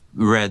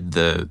read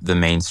the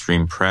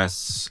mainstream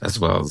press as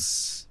well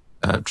as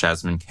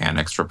Jasmine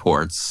Canick's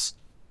reports,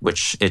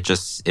 which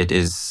it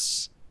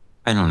is.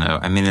 I don't know.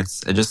 I mean,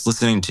 it's just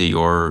listening to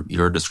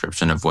your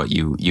description of what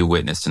you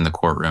witnessed in the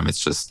courtroom. It's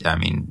just, I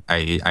mean,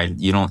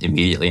 you don't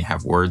immediately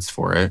have words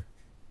for it.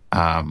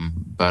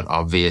 But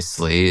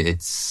obviously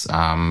it's,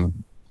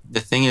 the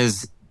thing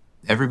is,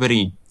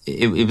 everybody,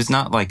 it was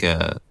not like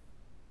I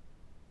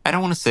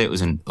don't want to say it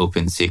was an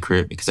open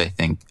secret, because I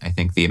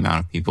think the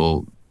amount of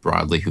people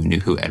broadly who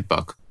knew who Ed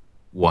Buck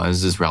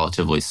was is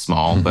relatively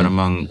small, but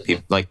among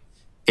people, like,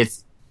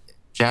 it's,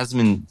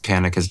 Jasmine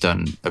Canick has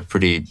done a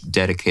pretty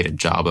dedicated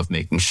job of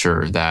making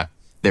sure that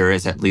there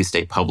is at least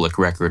a public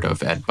record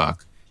of Ed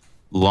Buck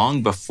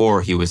long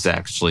before he was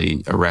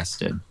actually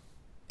arrested.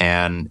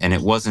 And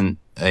it wasn't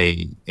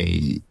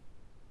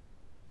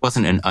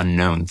wasn't an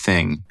unknown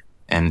thing.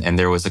 And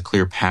there was a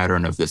clear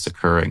pattern of this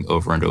occurring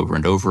over and over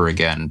and over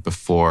again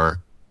before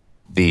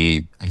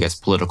the, I guess,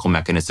 political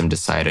mechanism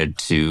decided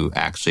to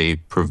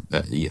actually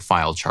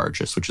file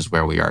charges, which is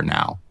where we are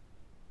now.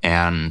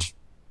 And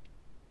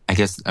I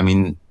guess, I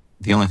mean,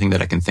 the only thing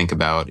that I can think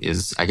about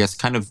is, I guess,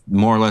 kind of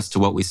more or less to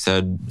what we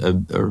said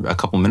a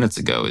couple minutes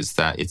ago, is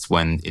that it's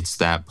when it's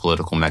that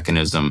political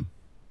mechanism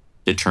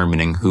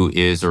determining who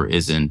is or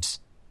isn't,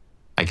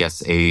 I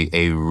guess,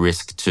 a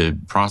risk to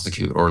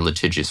prosecute or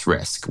litigious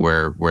risk,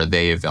 where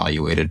they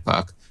evaluated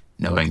Buck,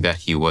 knowing that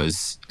he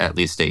was at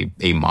least a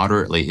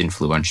moderately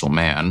influential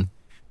man.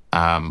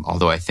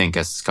 Although I think,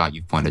 as Scott,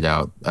 you pointed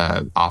out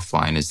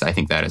offline, I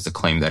think that is a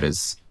claim that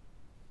is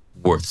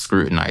worth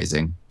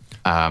scrutinizing.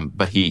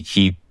 But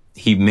he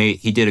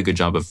did a good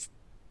job of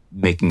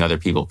making other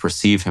people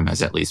perceive him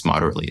as at least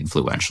moderately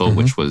influential,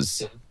 which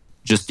was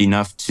just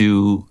enough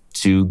to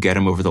get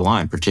him over the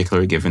line,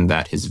 particularly given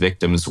that his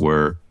victims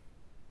were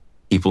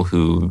people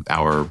who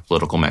our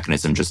political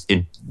mechanism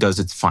it does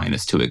its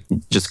finest to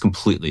just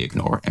completely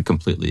ignore and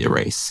completely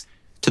erase,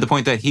 to the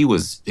point that he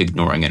was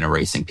ignoring and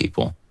erasing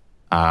people.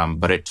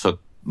 But it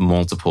took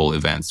multiple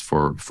events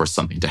for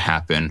something to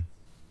happen,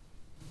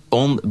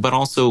 but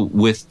also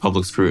with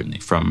public scrutiny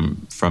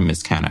from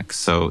Ms. Canick.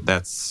 So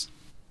that's,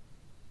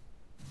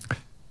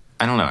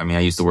 I don't know. I mean,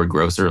 I used the word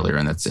gross earlier,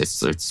 and it's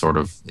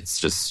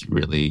just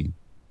really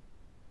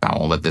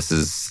foul that this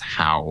is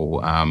how,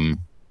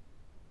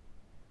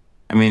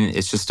 I mean,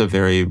 it's just a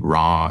very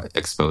raw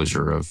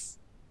exposure of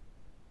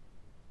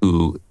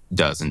who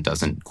does and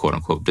doesn't, quote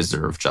unquote,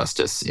 deserve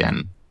justice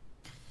in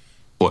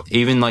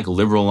even like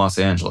liberal Los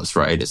Angeles,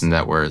 right? Isn't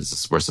that where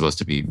we're supposed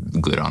to be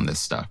good on this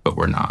stuff, but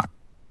we're not,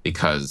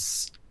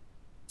 because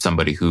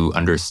somebody who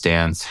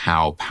understands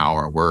how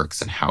power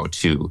works and how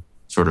to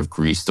sort of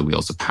grease the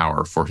wheels of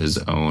power for his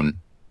own,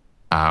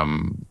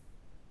 so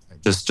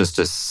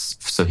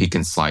he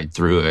can slide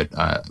through it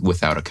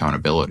without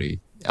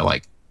accountability.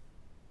 Like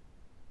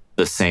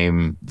the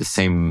same.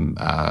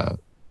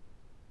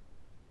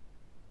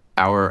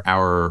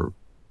 Our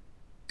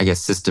I guess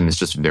system is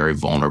just very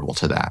vulnerable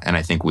to that, and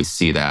I think we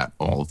see that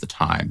all of the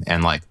time.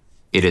 And like,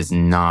 it is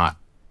not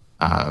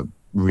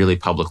really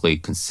publicly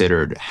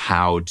considered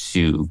how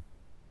to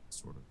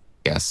sort of,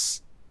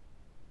 guess,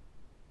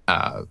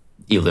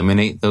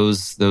 eliminate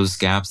those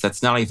gaps.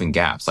 That's not even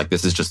gaps. Like,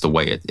 this is just the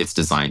way it's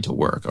designed to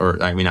work.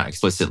 Or, I mean, not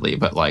explicitly,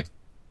 but like,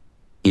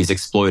 he's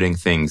exploiting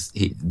things.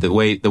 The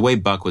way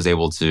Buck was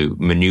able to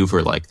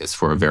maneuver like this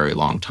for a very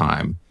long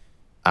time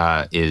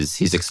is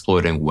he's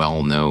exploiting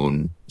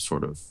well-known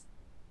sort of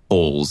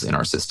holes in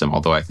our system.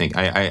 Although I think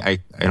I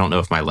don't know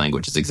if my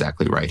language is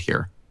exactly right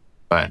here,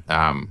 but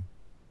I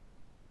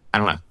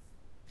don't know.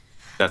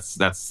 That's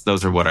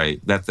what I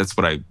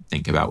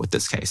think about with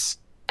this case.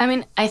 I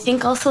mean, I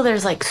think also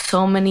there's like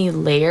so many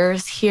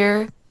layers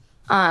here,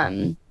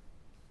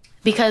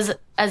 because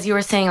as you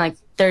were saying, like,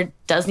 there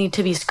does need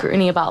to be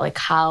scrutiny about like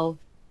how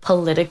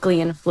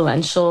politically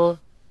influential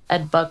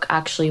Ed Buck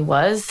actually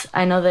was.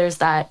 I know there's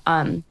that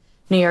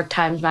New York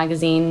Times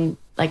Magazine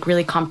like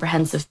really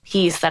comprehensive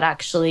piece that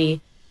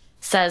actually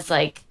says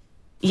like,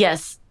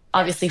 yes,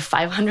 obviously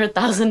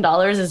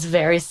 $500,000 is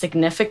very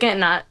significant.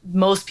 Not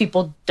most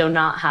people do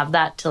not have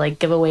that to like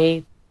give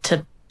away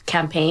to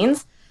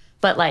campaigns,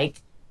 but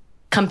like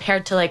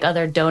compared to like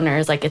other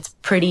donors, like it's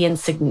pretty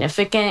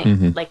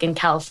insignificant, like in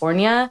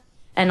California.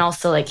 And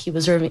also like he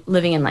was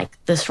living in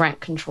like this rent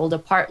controlled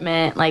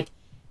apartment. Like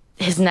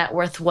his net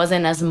worth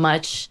wasn't as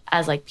much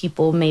as like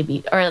people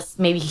maybe, or else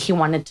maybe he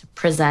wanted to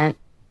present,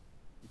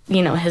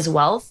 you know, his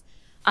wealth,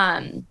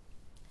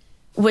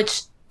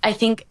 which I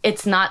think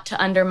it's not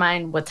to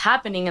undermine what's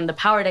happening in the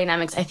power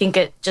dynamics. I think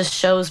it just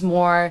shows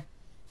more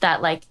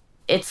that like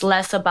it's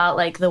less about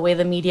like the way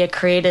the media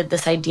created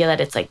this idea that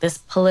it's like this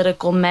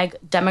political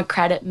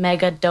Democratic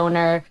mega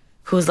donor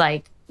who's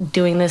like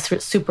doing this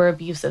super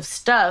abusive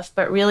stuff,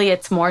 but really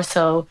it's more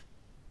so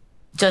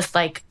just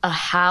like a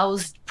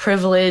housed,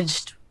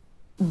 privileged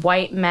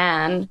white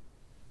man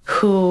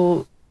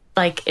who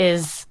like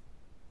is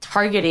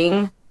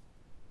targeting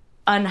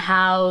a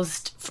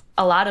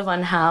lot of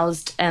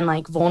unhoused and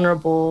like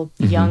vulnerable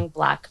young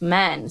Black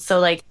men. So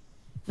like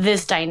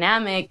this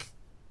dynamic,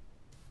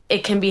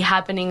 it can be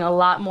happening a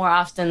lot more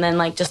often than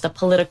like just a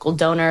political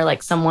donor,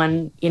 like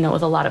someone, you know,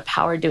 with a lot of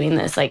power doing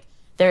this. Like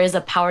there is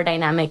a power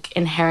dynamic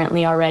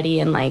inherently already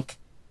in like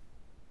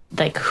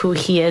who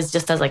he is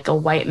just as like a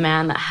white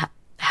man that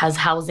has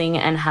housing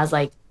and has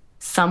like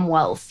some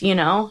wealth, you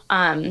know?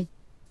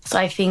 So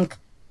I think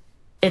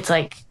it's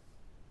like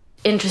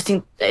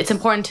interesting. It's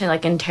important to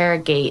like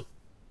interrogate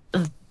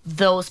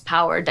those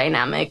power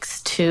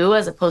dynamics too,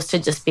 as opposed to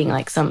just being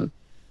like some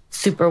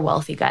super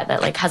wealthy guy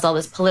that like has all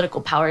this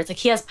political power. It's like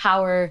he has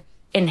power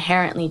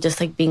inherently, just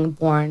like being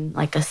born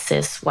like a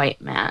cis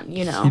white man,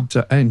 you know?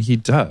 He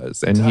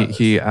does.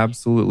 He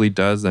absolutely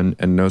does and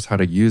knows how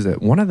to use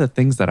it. One of the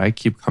things that I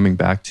keep coming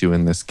back to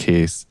in this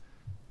case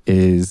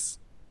is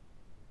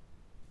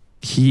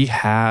he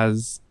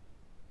has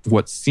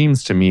what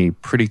seems to me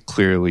pretty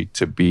clearly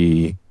to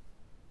be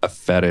a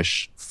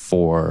fetish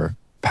for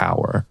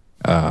power.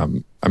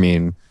 I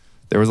mean,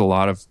 there was a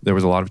lot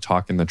of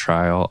talk in the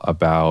trial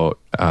about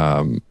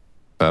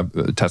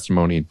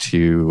testimony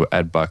to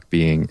Ed Buck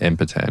being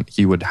impotent.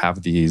 He would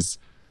have these,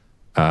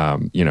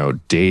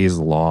 days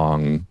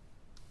long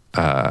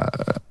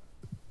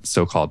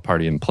so-called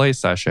party and play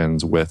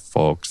sessions with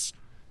folks,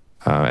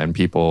 and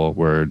people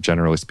were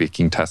generally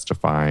speaking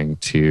testifying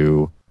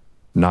to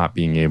not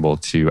being able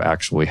to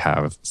actually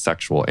have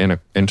sexual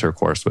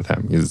intercourse with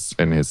him. He's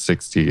in his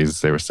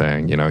 60s. They were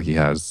saying, you know, he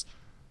has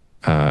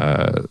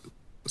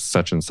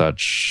such and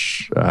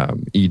such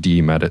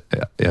ED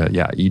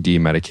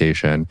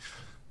medication.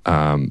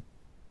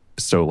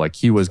 So like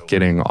he was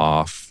getting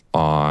off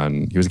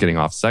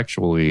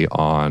sexually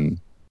on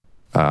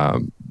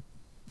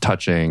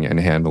touching and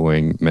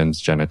handling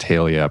men's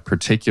genitalia,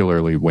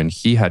 particularly when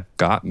he had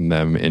gotten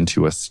them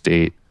into a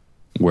state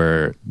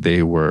where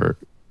they were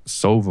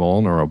so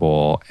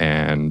vulnerable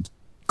and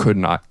could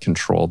not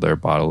control their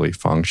bodily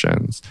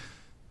functions.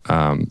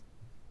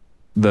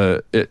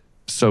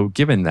 So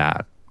given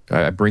that,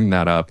 I bring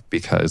that up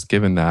because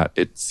given that,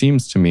 it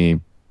seems to me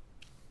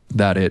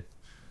that it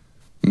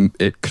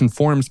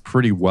conforms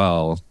pretty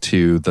well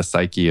to the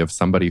psyche of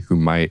somebody who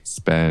might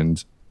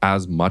spend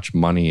as much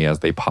money as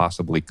they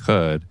possibly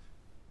could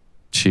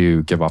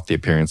to give off the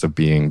appearance of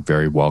being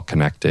very well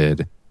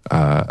connected.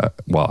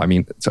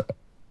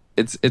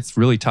 It's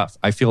really tough.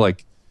 I feel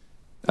like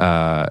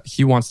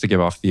he wants to give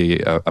off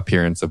the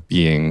appearance of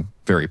being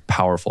very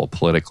powerful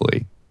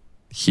politically.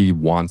 He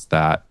wants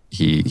that.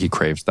 He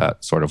craves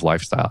that sort of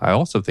lifestyle. I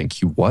also think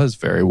he was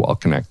very well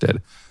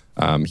connected.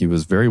 He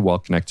was very well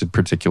connected,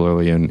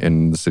 particularly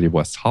in the city of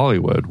West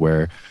Hollywood,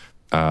 where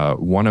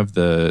one of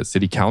the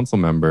city council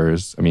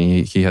members, I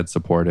mean, he had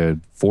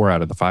supported 4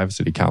 out of the 5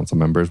 city council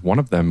members. One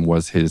of them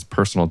was his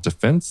personal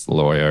defense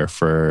lawyer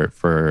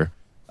for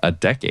a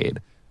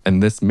decade.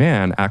 And this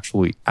man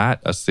actually at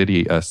a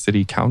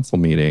city council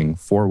meeting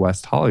for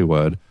West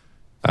Hollywood,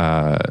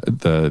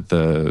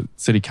 the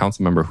city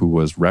council member who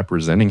was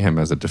representing him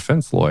as a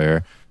defense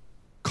lawyer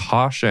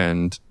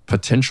cautioned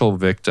potential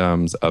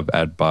victims of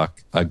Ed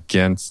Buck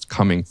against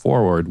coming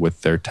forward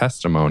with their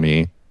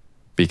testimony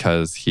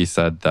because he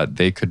said that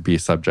they could be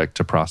subject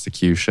to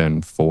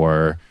prosecution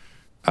for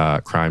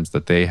crimes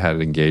that they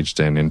had engaged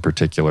in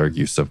particular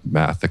use of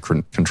meth, a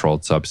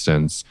controlled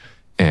substance,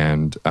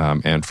 and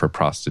for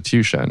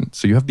prostitution.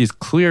 So you have these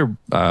clear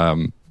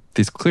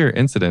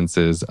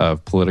incidences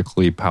of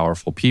politically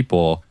powerful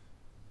people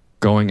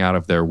going out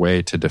of their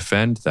way to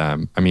defend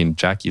them. I mean,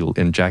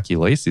 in Jackie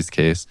Lacey's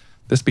case,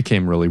 this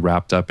became really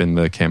wrapped up in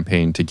the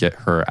campaign to get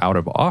her out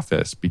of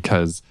office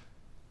because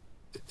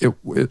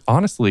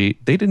honestly,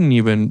 they didn't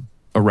even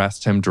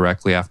arrest him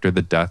directly after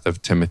the death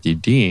of Timothy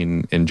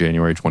Dean in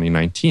January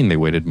 2019. They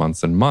waited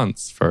months and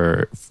months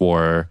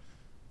for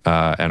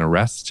an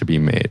arrest to be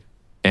made.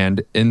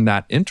 And in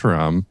that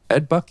interim,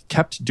 Ed Buck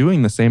kept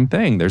doing the same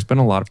thing. There's been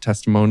a lot of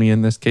testimony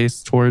in this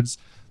case towards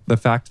the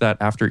fact that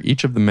after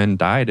each of the men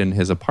died in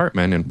his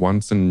apartment, and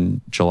once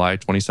in July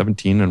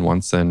 2017 and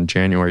once in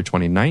January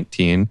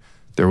 2019,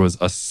 there was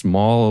a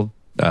small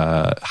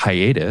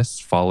hiatus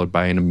followed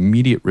by an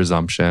immediate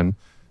resumption.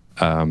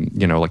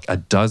 Like a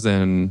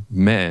dozen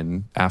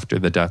men after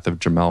the death of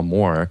Jamel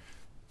Moore,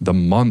 the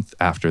month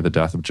after the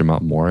death of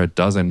Jamel Moore, a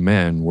dozen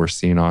men were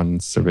seen on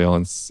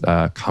surveillance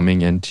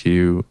coming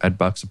into Ed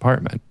Buck's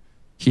apartment.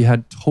 He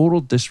had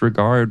total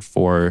disregard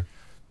for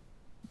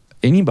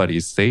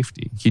anybody's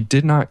safety. He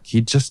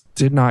just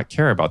did not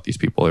care about these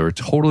people. They were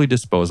totally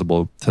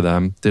disposable to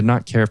them, did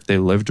not care if they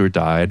lived or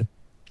died.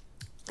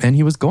 And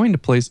he was going to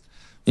place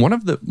one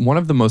of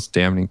the most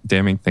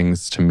damning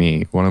things to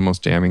me, one of the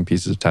most damning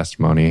pieces of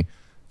testimony,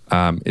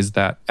 is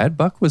that Ed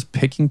Buck was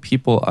picking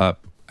people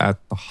up at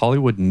the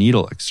Hollywood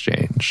Needle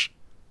Exchange.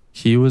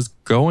 He was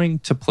going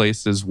to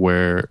places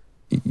where,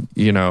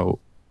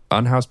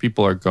 unhoused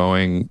people are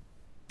going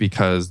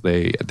because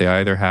they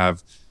either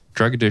have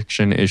drug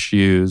addiction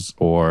issues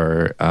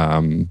or,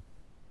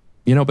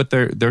 but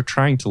they're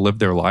trying to live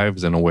their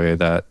lives in a way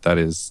that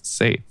is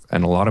safe.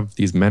 And a lot of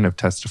these men have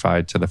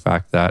testified to the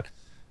fact that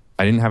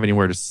I didn't have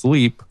anywhere to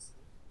sleep.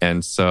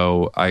 And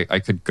so I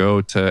could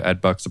go to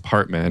Ed Buck's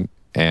apartment,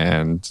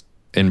 and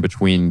in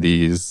between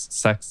these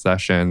sex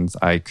sessions,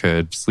 I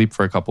could sleep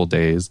for a couple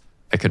days.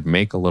 I could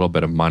make a little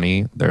bit of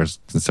money. There's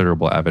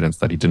considerable evidence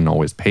that he didn't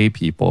always pay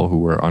people who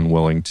were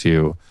unwilling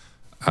to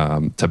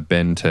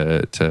bend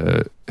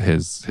to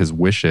his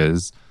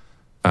wishes.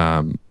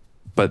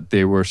 But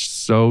they were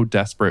so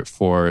desperate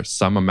for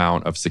some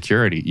amount of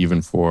security,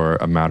 even for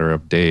a matter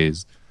of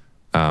days,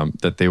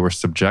 that they were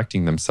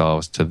subjecting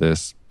themselves to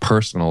this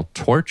personal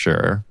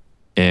torture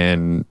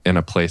in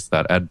a place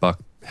that Ed Buck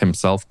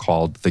himself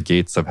called the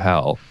gates of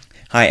hell.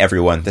 Hi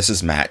everyone, this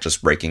is Matt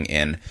just breaking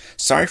in.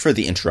 Sorry for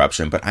the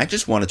interruption, but I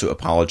just wanted to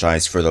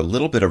apologize for the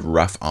little bit of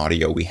rough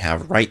audio we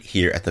have right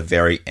here at the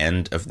very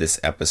end of this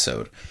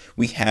episode.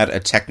 We had a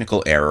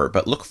technical error,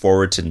 but look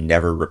forward to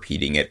never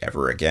repeating it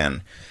ever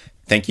again.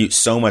 Thank you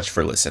so much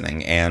for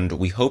listening, and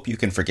we hope you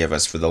can forgive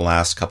us for the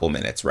last couple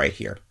minutes right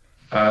here.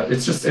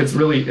 It's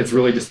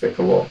really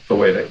despicable the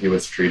way that he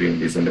was treating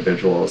these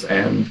individuals.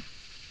 And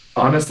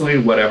honestly,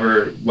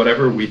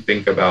 whatever we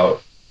think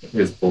about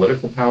his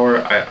political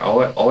power,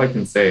 all I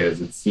can say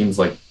is it seems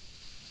like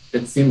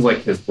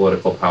his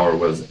political power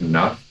was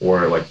enough,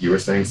 or like you were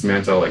saying,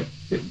 Samantha, like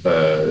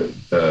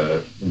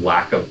the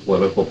lack of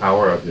political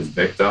power of his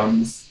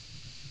victims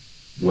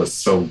was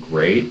so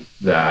great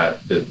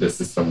that the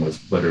system was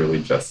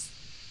literally just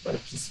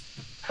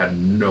had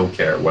no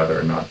care whether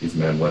or not these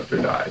men lived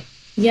or died.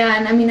 Yeah,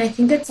 and I mean, I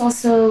think it's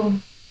also,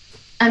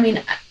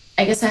 I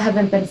guess I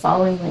haven't been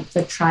following like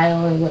the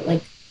trial or what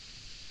like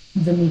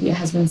the media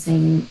has been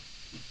saying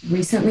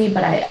recently,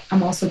 but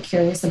I'm also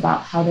curious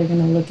about how they're going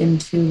to look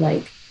into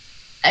like,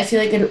 I feel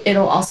like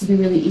it'll also be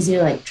really easy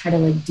to like try to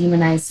like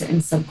demonize certain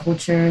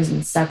subcultures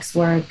and sex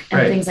work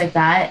and things like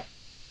that,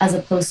 as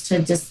opposed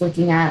to just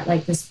looking at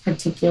like this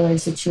particular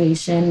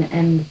situation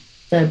and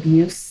the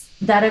abuse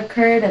that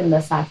occurred and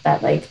the fact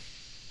that like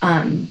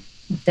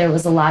there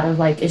was a lot of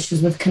like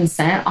issues with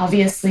consent.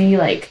 Obviously,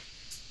 like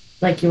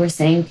you were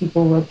saying,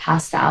 people were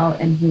passed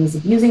out and he was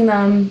abusing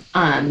them,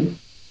 and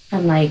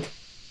like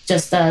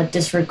just a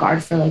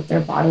disregard for like their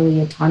bodily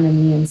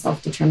autonomy and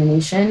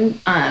self-determination.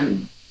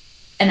 And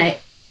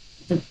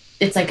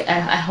it's like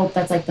I hope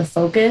that's like the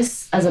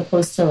focus, as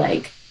opposed to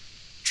like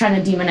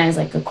trying to demonize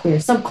like a queer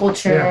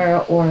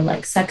subculture or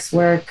like sex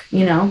work,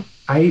 you know?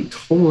 I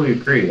totally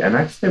agree. And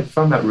actually I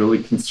found that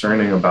really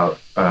concerning about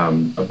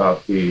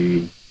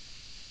the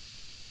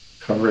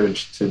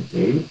coverage to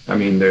date. I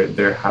mean,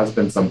 there has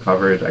been some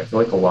coverage. I feel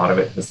like a lot of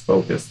it has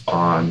focused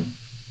on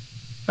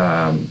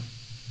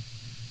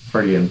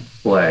party and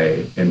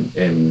play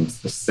in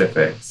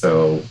specific.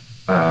 So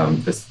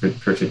this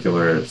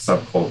particular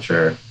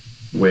subculture,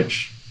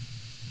 which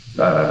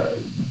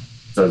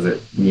does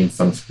it need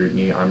some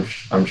scrutiny?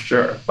 I'm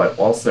sure. But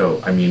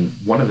also, I mean,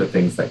 one of the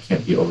things that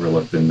can't be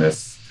overlooked in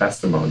this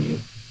testimony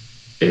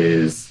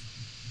is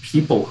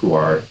people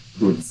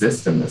who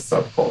exist in this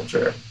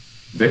subculture,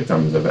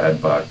 victims of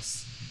Ed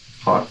Buck's,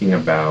 talking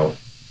about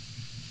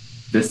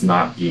this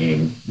not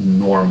being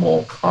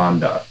normal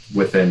conduct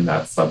within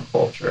that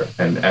subculture,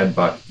 and Ed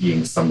Buck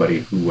being somebody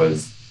who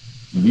was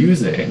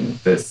using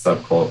this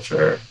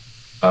subculture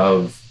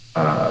of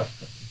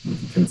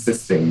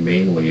consisting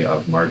mainly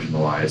of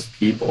marginalized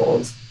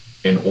peoples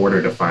in order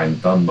to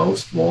find the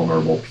most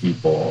vulnerable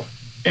people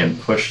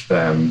and push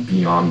them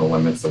beyond the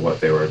limits of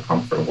what they were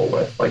comfortable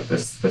with. Like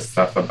this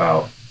stuff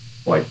about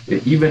like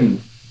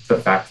even the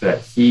fact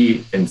that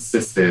he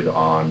insisted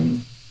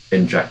on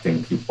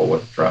injecting people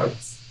with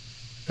drugs.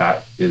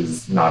 That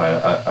is not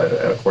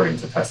according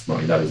to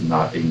testimony, that is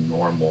not a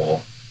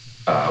normal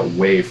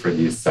way for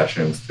these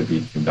sessions to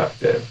be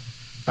conducted.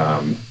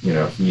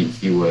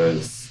 He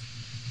was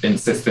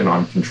insistent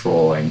on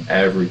controlling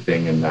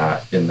everything in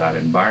that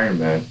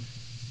environment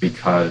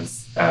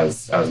because,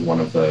 as one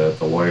of the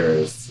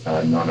lawyers,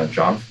 Nana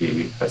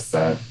Jomfi, has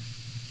said,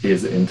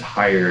 his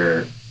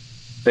entire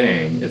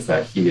thing is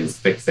that he is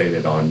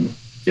fixated on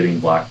getting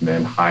Black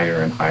men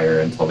higher and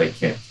higher until they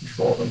can't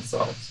control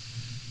themselves.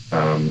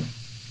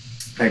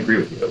 I agree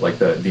with you. Like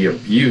the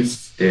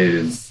abuse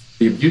is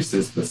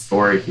the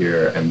story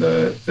here, and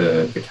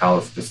the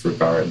callous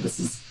disregard. This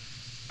is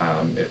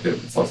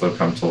it's also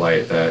come to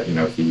light that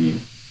he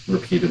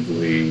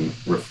repeatedly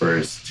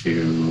refers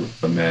to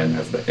the men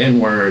as the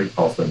N-word. He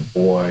calls them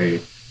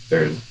boy.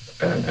 There's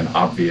an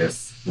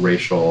obvious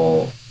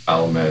racial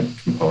element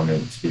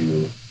component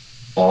to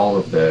all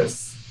of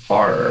this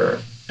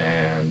horror,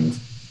 and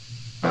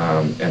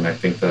I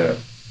think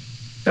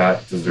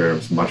that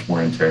deserves much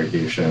more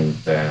interrogation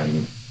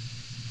than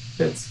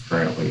it's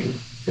currently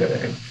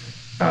getting.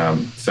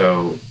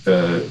 So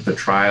the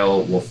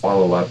trial will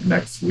follow up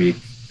next week.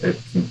 It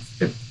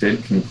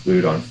did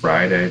conclude on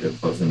Friday. The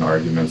closing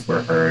arguments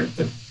were heard.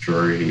 The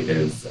jury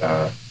is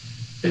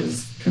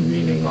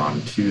convening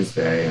on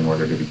Tuesday in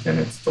order to begin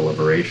its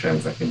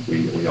deliberations. I think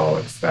we all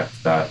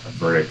expect that a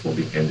verdict will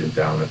be handed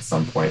down at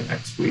some point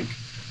next week.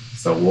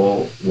 So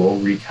we'll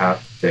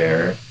recap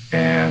there,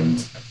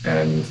 and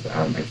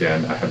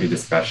again, a heavy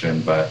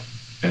discussion, but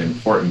an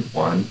important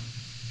one.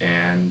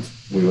 And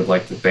we would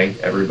like to thank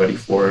everybody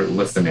for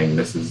listening.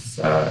 This is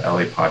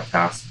LA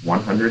Podcast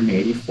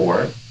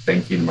 184.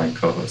 Thank you to my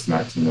co-hosts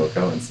Matt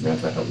Tinoco and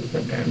Samanta Helou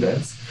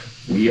Hernandez.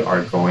 We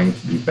are going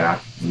to be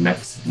back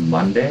next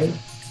Monday,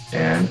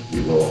 and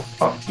we will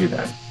talk to you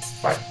then.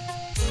 Bye.